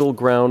that middle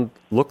ground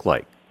look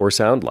like or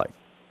sound like?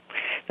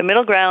 The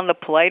middle ground, the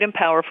polite and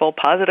powerful,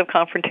 positive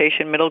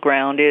confrontation middle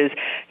ground is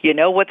you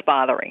know what's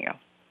bothering you.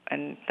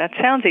 And that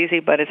sounds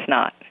easy, but it's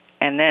not.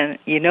 And then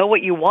you know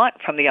what you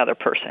want from the other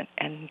person.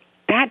 And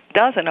that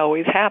doesn't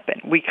always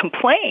happen. We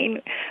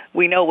complain,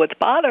 we know what's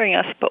bothering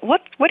us, but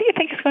what do you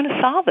think is going to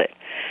solve it?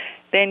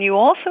 Then you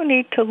also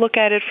need to look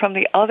at it from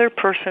the other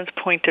person's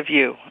point of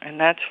view. And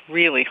that's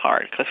really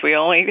hard because we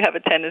only have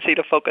a tendency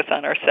to focus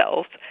on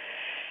ourselves.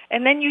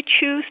 And then you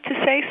choose to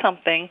say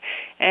something,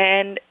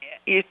 and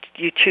you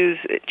choose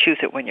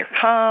it when you're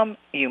calm,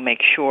 you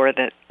make sure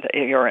that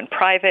you're in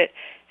private,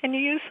 and you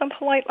use some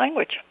polite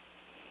language.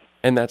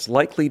 And that's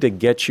likely to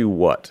get you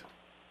what?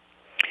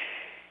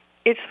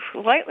 It's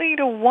likely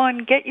to,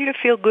 one, get you to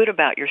feel good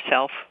about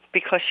yourself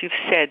because you've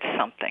said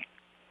something.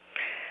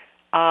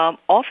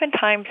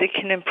 Oftentimes it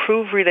can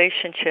improve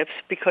relationships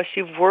because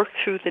you've worked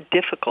through the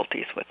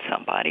difficulties with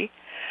somebody.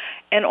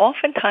 And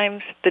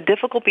oftentimes the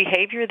difficult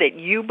behavior that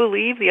you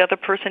believe the other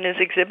person is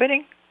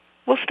exhibiting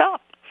will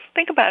stop.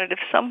 Think about it. If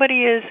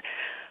somebody is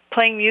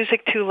playing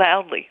music too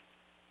loudly,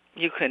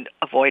 you can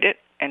avoid it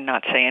and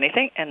not say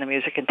anything, and the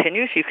music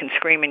continues. You can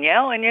scream and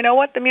yell, and you know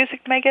what? The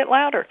music may get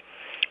louder.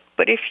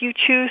 But if you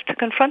choose to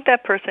confront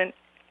that person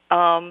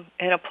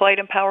in a polite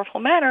and powerful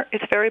manner,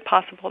 it's very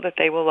possible that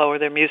they will lower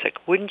their music.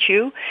 Wouldn't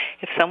you?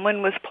 If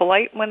someone was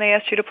polite when they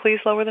asked you to please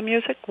lower the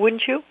music,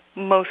 wouldn't you?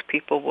 Most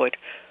people would.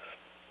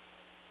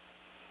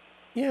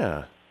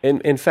 Yeah.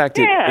 In fact,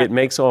 it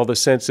makes all the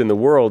sense in the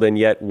world, and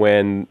yet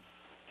when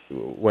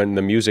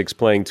the music's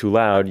playing too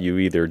loud, you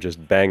either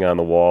just bang on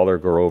the wall or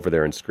go over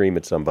there and scream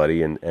at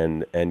somebody,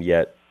 and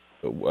yet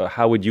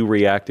how would you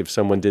react if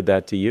someone did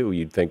that to you?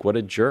 You'd think, what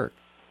a jerk.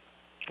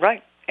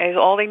 Right. And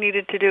all they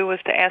needed to do was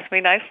to ask me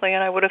nicely,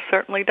 and I would have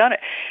certainly done it.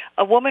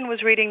 A woman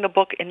was reading the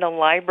book in the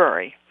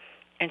library,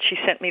 and she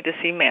sent me this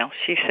email.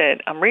 She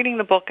said, I'm reading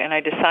the book, and I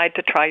decide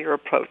to try your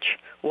approach.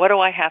 What do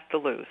I have to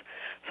lose?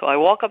 So I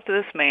walk up to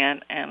this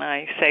man, and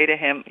I say to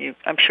him,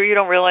 I'm sure you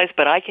don't realize,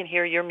 but I can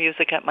hear your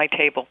music at my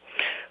table.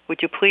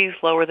 Would you please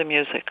lower the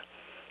music?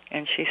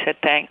 And she said,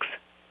 thanks.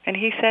 And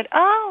he said,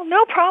 oh,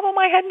 no problem.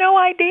 I had no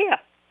idea.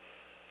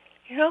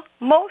 You know,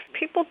 most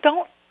people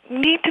don't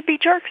need to be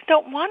jerks,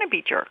 don't want to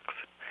be jerks.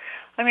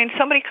 I mean,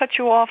 somebody cuts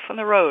you off on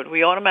the road.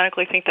 We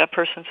automatically think that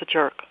person's a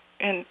jerk.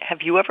 And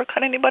have you ever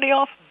cut anybody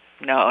off?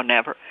 No,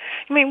 never.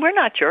 I mean, we're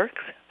not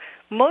jerks.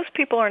 Most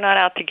people are not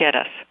out to get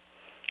us.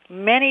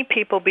 Many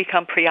people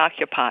become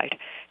preoccupied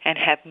and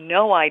have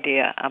no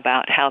idea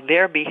about how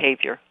their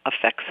behavior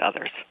affects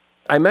others.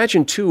 I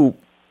imagine, too,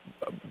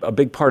 a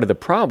big part of the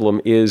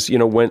problem is, you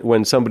know,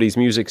 when somebody's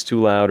music's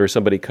too loud or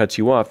somebody cuts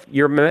you off,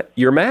 you're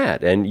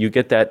mad, and you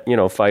get that, you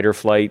know, fight or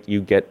flight,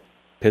 you get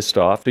pissed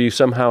off. So you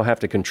somehow have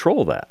to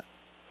control that.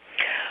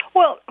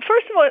 Well,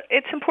 first of all,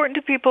 it's important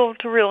to people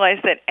to realize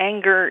that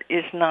anger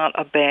is not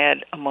a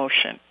bad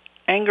emotion.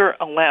 Anger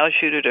allows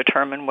you to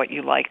determine what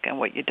you like and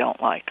what you don't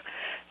like.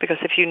 Because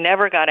if you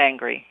never got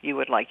angry, you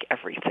would like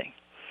everything.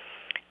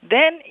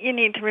 Then you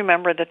need to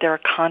remember that there are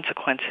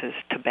consequences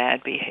to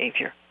bad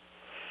behavior.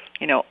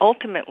 You know,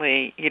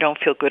 ultimately, you don't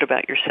feel good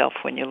about yourself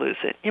when you lose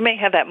it. You may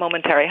have that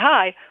momentary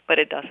high, but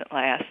it doesn't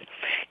last.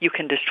 You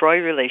can destroy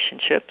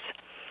relationships.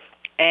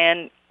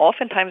 And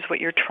oftentimes what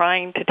you're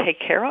trying to take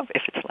care of,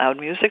 if it's loud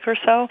music or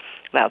so,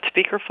 loud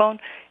speakerphone,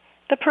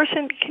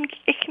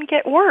 it can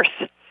get worse.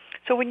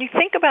 So when you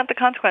think about the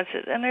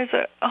consequences, and there's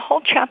a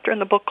whole chapter in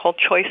the book called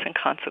Choice and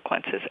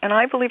Consequences, and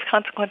I believe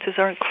consequences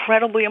are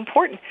incredibly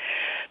important,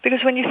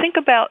 because when you think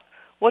about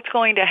what's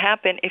going to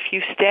happen if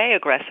you stay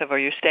aggressive or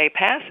you stay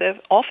passive,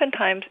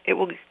 oftentimes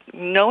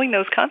knowing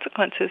those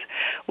consequences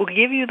will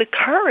give you the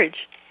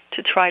courage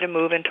to try to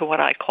move into what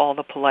I call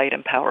the polite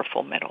and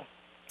powerful middle.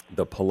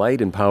 The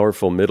polite and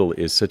powerful middle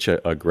is such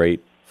a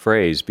great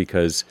phrase,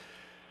 because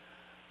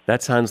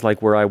that sounds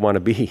like where I want to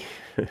be.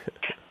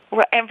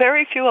 And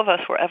very few of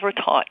us were ever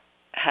taught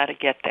how to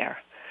get there.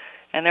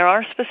 And there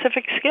are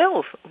specific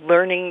skills,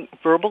 learning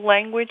verbal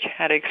language,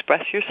 how to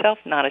express yourself,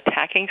 not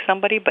attacking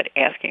somebody, but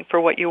asking for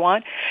what you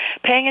want,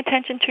 paying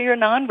attention to your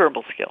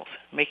nonverbal skills,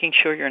 making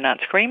sure you're not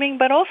screaming,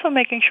 but also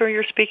making sure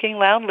you're speaking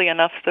loudly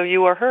enough so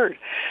you are heard,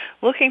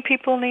 looking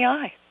people in the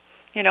eye,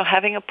 you know,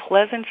 having a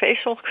pleasant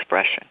facial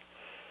expression.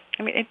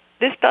 I mean,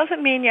 this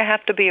doesn't mean you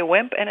have to be a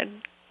wimp, and it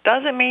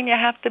doesn't mean you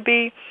have to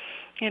be,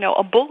 you know,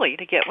 a bully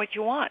to get what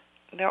you want.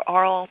 There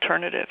are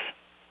alternatives.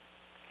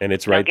 And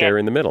it's right there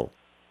in the middle.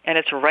 And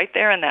it's right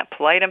there in that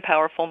polite and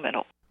powerful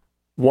middle.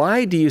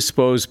 Why do you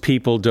suppose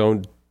people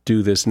don't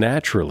do this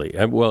naturally?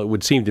 Well, it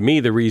would seem to me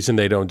the reason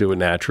they don't do it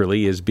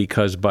naturally is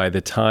because by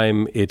the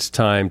time it's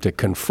time to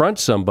confront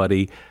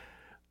somebody,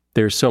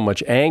 there's so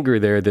much anger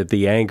there that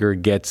the anger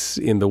gets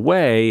in the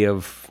way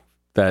of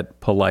that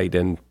polite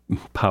and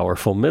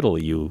powerful middle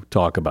you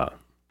talk about.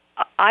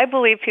 I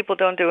believe people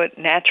don't do it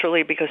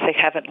naturally because they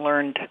haven't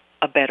learned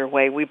a better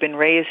way. We've been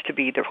raised to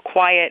be either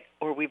quiet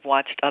or we've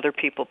watched other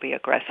people be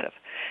aggressive.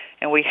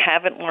 And we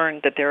haven't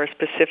learned that there are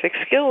specific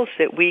skills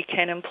that we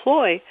can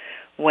employ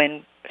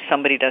when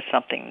somebody does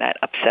something that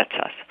upsets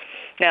us.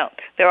 Now,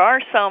 there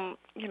are some,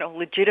 you know,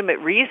 legitimate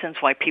reasons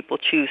why people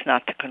choose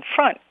not to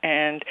confront.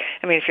 And,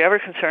 I mean, if you're ever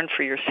concerned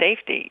for your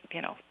safety,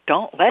 you know,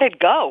 don't let it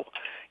go.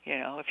 You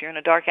know, if you're in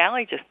a dark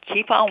alley, just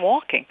keep on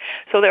walking.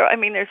 So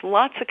there's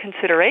lots of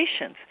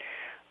considerations.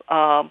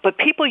 But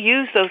people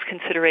use those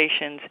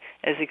considerations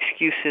as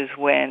excuses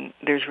when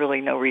there's really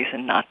no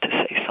reason not to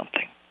say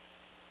something.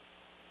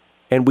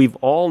 And we've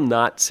all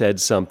not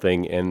said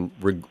something and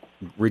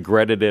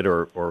regretted it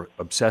or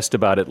obsessed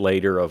about it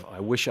later of, I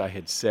wish I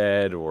had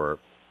said or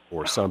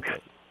something.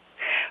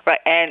 Right,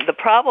 and the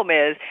problem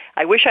is,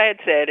 I wish I had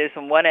said, is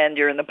on one end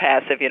you're in the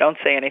passive, you don't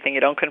say anything,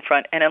 you don't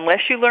confront, and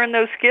unless you learn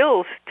those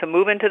skills to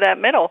move into that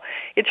middle,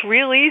 it's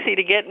real easy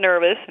to get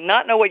nervous,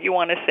 not know what you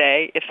want to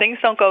say. If things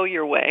don't go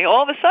your way,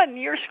 all of a sudden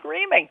you're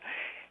screaming,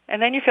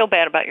 and then you feel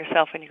bad about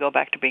yourself and you go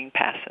back to being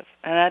passive,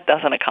 and that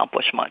doesn't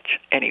accomplish much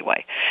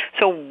anyway.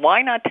 So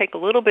why not take a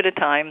little bit of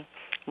time,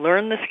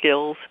 learn the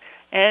skills,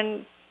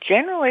 and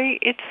generally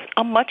it's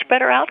a much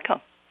better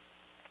outcome.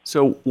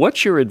 So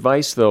what's your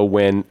advice, though,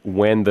 when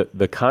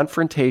the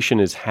confrontation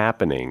is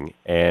happening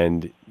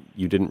and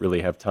you didn't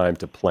really have time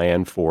to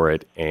plan for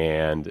it,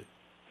 and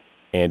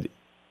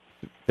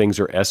things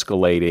are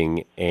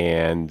escalating,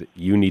 and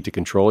you need to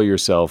control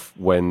yourself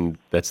when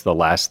that's the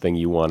last thing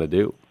you want to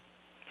do.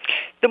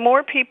 The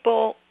more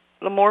people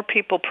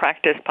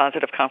practice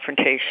positive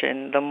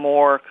confrontation, the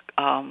more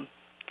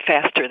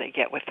faster they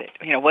get with it.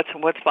 You know,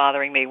 what's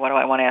bothering me? What do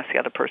I want to ask the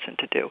other person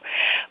to do?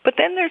 But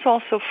then there's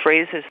also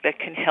phrases that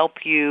can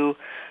help you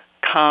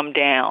calm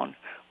down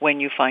when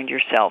you find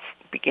yourself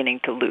beginning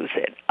to lose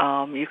it.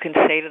 You can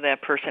say to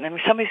that person, I mean,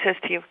 somebody says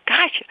to you,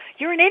 "Gosh,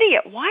 you're an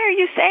idiot. Why are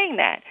you saying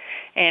that?"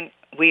 And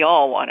we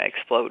all want to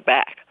explode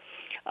back.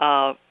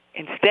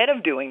 Instead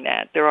of doing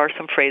that, there are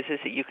some phrases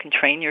that you can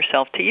train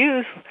yourself to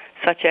use,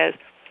 such as,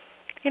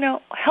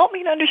 help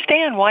me to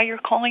understand why you're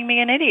calling me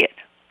an idiot.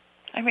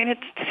 I mean,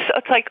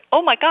 it's like,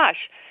 oh my gosh,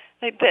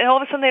 all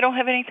of a sudden they don't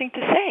have anything to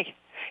say.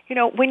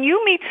 When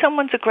you meet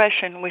someone's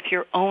aggression with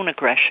your own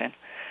aggression,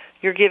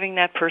 you're giving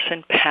that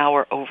person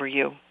power over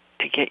you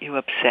to get you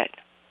upset.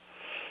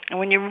 And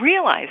when you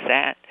realize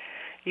that,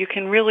 you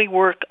can really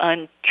work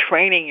on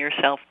training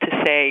yourself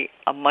to say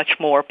a much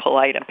more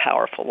polite and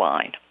powerful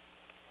line.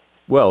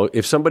 Well,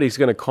 if somebody's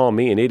going to call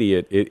me an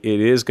idiot, it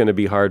is going to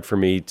be hard for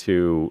me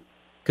to,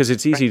 because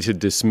it's easy to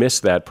dismiss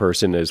that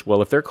person as,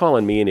 well, if they're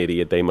calling me an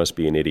idiot, they must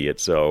be an idiot.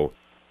 So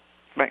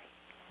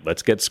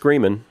let's get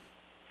screaming.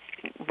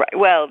 Right.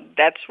 Well,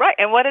 that's right.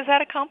 And what does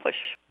that accomplish?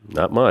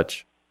 Not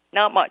much.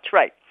 Not much,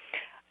 right.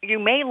 You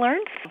may learn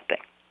something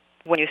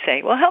when you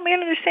say, well, help me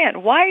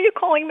understand. Why are you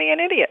calling me an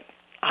idiot?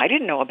 I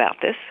didn't know about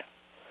this.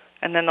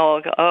 And then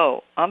they'll go,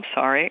 oh, I'm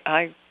sorry,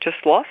 I just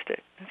lost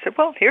it. I said,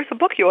 well, here's a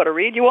book you ought to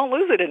read. You won't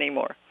lose it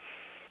anymore.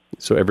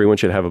 So everyone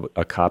should have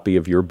a copy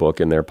of your book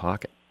in their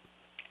pocket.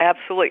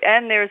 Absolutely.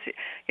 And there's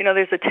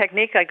a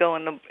technique I go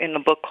in the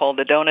book called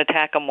the don't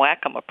attack 'em,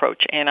 whack 'em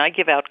approach. And I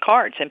give out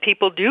cards, and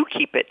people do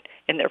keep it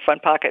in their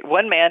front pocket.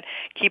 One man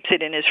keeps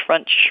it in his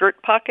front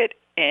shirt pocket,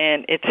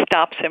 and it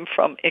stops him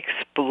from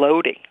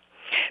exploding.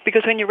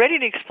 Because when you're ready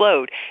to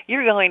explode,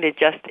 you're going to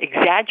just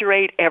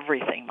exaggerate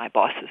everything. My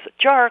boss is a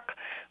jerk.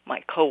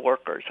 My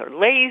coworkers are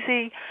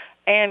lazy.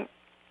 And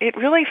it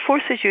really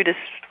forces you to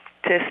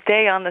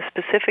stay on the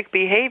specific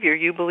behavior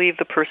you believe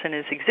the person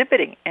is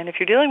exhibiting. And if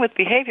you're dealing with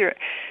behavior,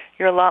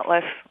 you're a lot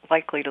less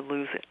likely to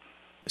lose it.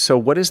 So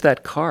what is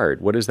that card?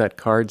 What does that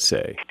card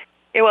say?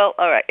 Well,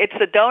 all right. It's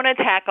the don't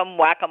attack 'em,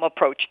 whack 'em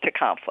approach to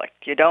conflict.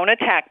 You don't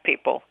attack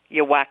people.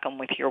 You whack them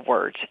with your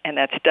words. And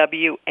that's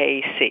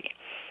WAC.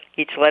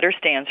 Each letter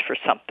stands for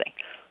something.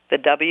 The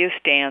W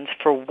stands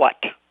for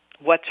what.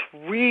 What's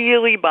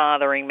really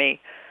bothering me?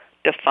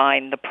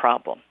 Define the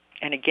problem.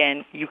 And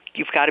again,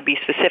 you've got to be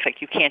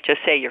specific. You can't just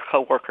say your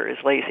coworker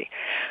is lazy.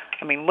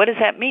 I mean, what does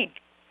that mean?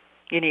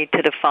 You need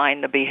to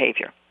define the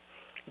behavior.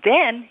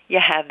 Then you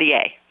have the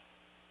A.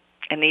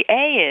 And the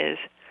A is,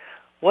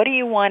 what do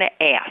you want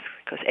to ask?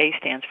 Because A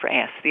stands for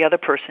ask the other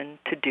person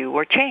to do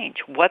or change.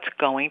 What's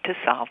going to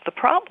solve the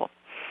problem?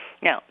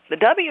 Now, the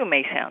W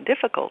may sound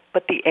difficult,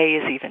 but the A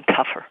is even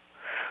tougher.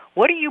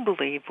 What do you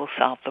believe will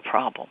solve the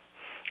problem?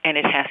 And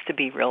it has to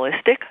be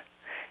realistic,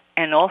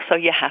 and also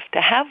you have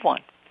to have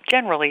one.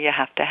 Generally, you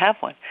have to have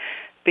one,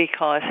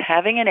 because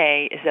having an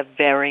A is a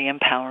very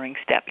empowering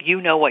step.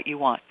 You know what you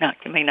want. Now,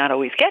 you may not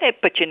always get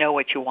it, but you know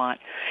what you want.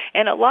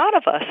 And a lot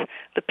of us,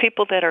 the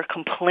people that are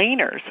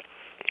complainers,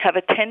 have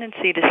a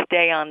tendency to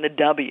stay on the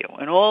W,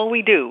 and all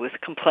we do is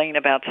complain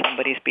about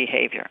somebody's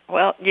behavior.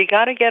 Well, you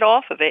got to get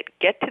off of it,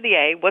 get to the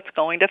A, what's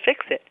going to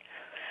fix it?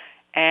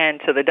 And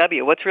so the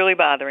W, what's really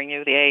bothering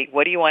you? The A,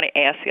 what do you want to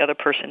ask the other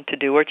person to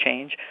do or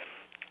change?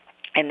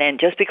 And then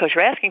just because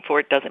you're asking for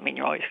it doesn't mean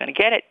you're always going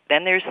to get it.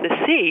 Then there's the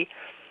C,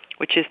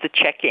 which is the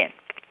check-in.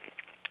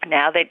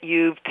 Now that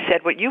you've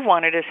said what you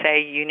wanted to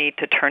say, you need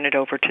to turn it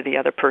over to the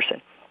other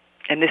person.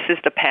 And this is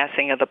the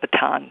passing of the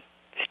baton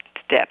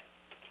step.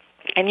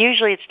 And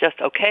usually it's just,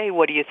 okay,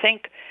 what do you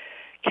think?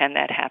 Can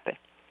that happen?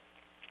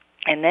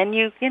 And then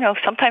you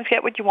sometimes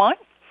get what you want.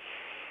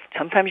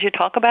 Sometimes you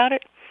talk about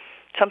it.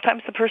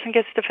 Sometimes the person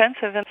gets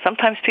defensive, and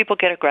sometimes people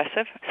get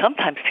aggressive.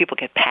 Sometimes people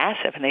get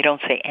passive and they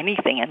don't say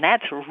anything, and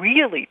that's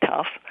really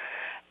tough.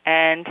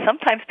 And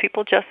sometimes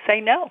people just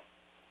say no.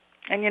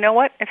 And you know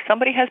what? If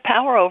somebody has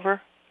power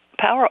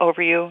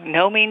over you,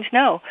 no means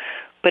no,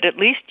 but at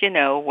least you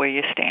know where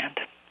you stand.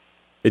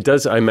 It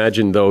does, I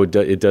imagine, though,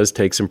 it does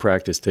take some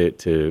practice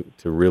to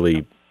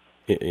really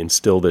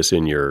instill this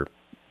in your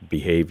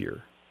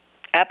behavior.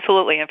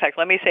 Absolutely. In fact,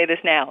 let me say this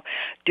now.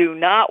 Do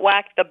not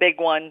whack the big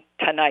one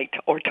tonight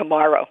or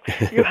tomorrow.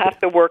 You have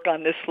to work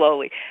on this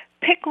slowly.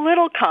 Pick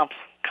little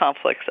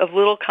conflicts of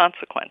little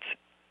consequence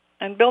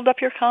and build up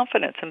your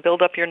confidence and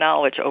build up your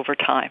knowledge over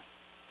time.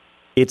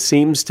 It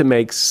seems to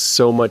make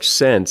so much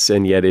sense,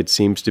 and yet it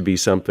seems to be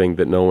something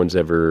that no one's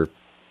ever,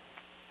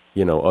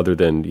 other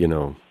than,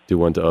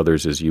 do unto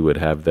others as you would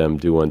have them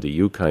do unto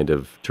you, kind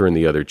of turn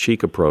the other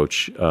cheek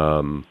approach.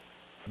 No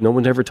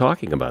one's ever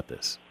talking about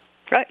this.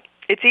 Right.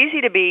 It's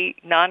easy to be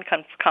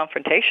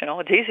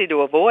non-confrontational. It's easy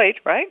to avoid,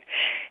 right?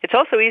 It's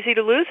also easy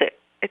to lose it.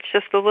 It's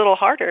just a little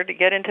harder to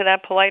get into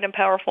that polite and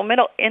powerful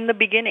middle in the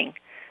beginning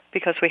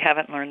because we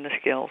haven't learned the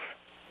skills.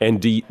 And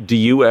do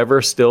you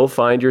ever still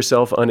find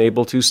yourself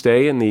unable to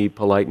stay in the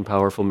polite and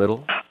powerful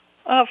middle?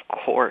 Of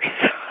course.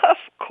 Of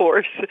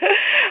course.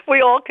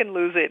 We all can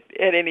lose it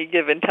at any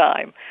given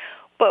time.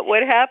 But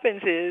what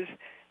happens is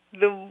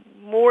the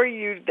more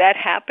that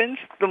happens,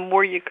 the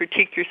more you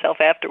critique yourself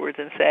afterwards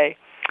and say,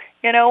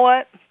 you know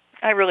what?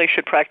 I really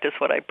should practice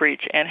what I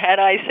preach. And had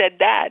I said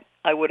that,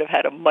 I would have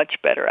had a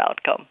much better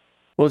outcome.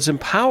 Well, it's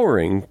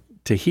empowering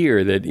to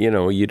hear that,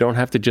 you don't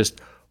have to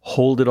just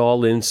hold it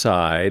all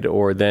inside,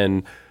 or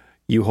then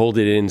you hold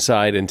it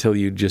inside until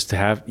you just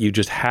have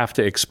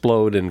to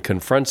explode and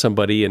confront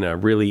somebody in a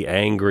really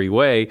angry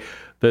way,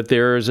 that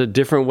there's a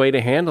different way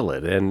to handle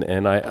it.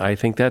 And I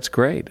think that's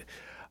great.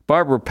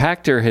 Barbara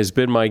Pachter has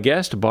been my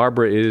guest.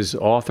 Barbara is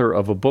author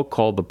of a book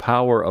called The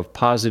Power of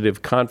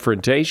Positive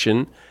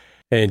Confrontation,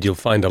 and you'll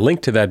find a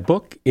link to that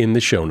book in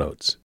the show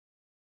notes.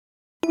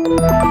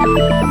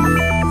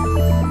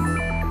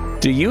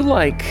 Do you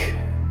like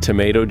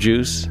tomato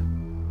juice?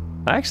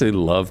 I actually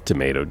love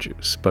tomato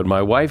juice, but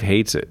my wife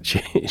hates it.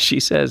 She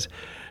says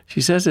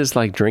it's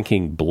like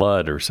drinking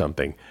blood or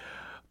something.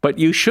 But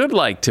you should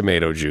like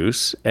tomato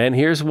juice, and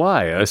here's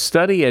why. A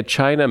study at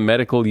China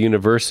Medical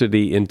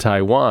University in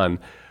Taiwan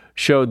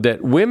showed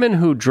that women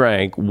who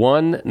drank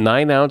 1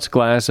 9-ounce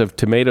glass of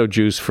tomato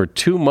juice for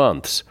 2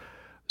 months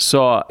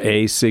saw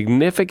a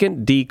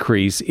significant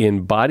decrease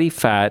in body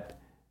fat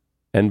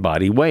and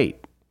body weight.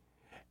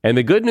 And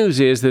the good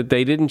news is that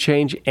they didn't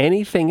change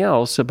anything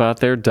else about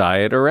their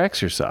diet or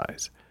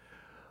exercise.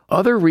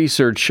 Other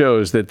research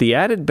shows that the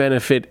added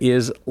benefit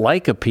is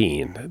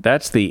lycopene.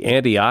 That's the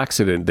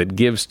antioxidant that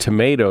gives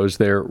tomatoes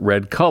their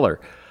red color.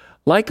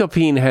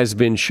 Lycopene has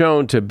been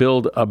shown to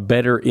build a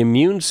better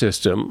immune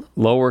system,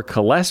 lower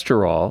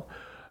cholesterol,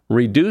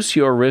 reduce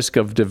your risk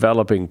of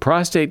developing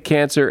prostate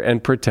cancer,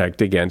 and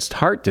protect against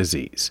heart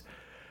disease.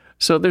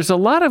 So there's a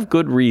lot of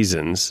good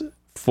reasons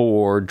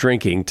for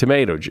drinking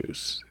tomato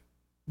juice.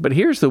 But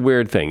here's the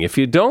weird thing. If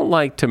you don't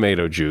like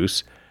tomato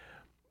juice,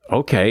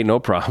 okay, no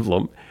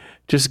problem.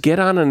 Just get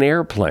on an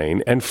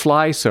airplane and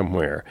fly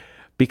somewhere,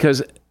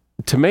 because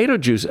tomato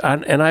juice,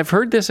 and I've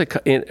heard this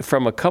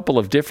from a couple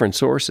of different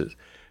sources,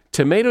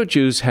 tomato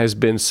juice has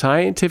been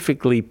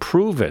scientifically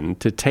proven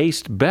to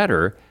taste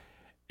better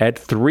at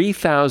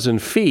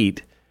 3,000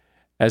 feet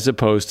as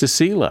opposed to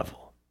sea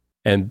level.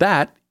 And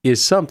that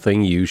is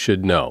something you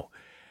should know.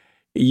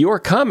 Your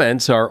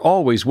comments are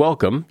always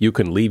welcome. You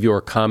can leave your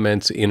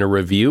comments in a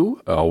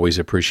review. I always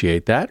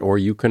appreciate that. Or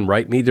you can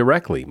write me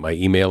directly. My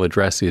email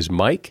address is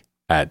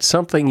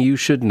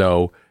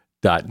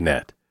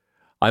mike@somethingyoushouldknow.net.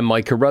 I'm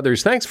Mike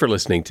Carruthers. Thanks for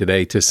listening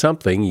today to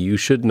Something You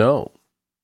Should Know.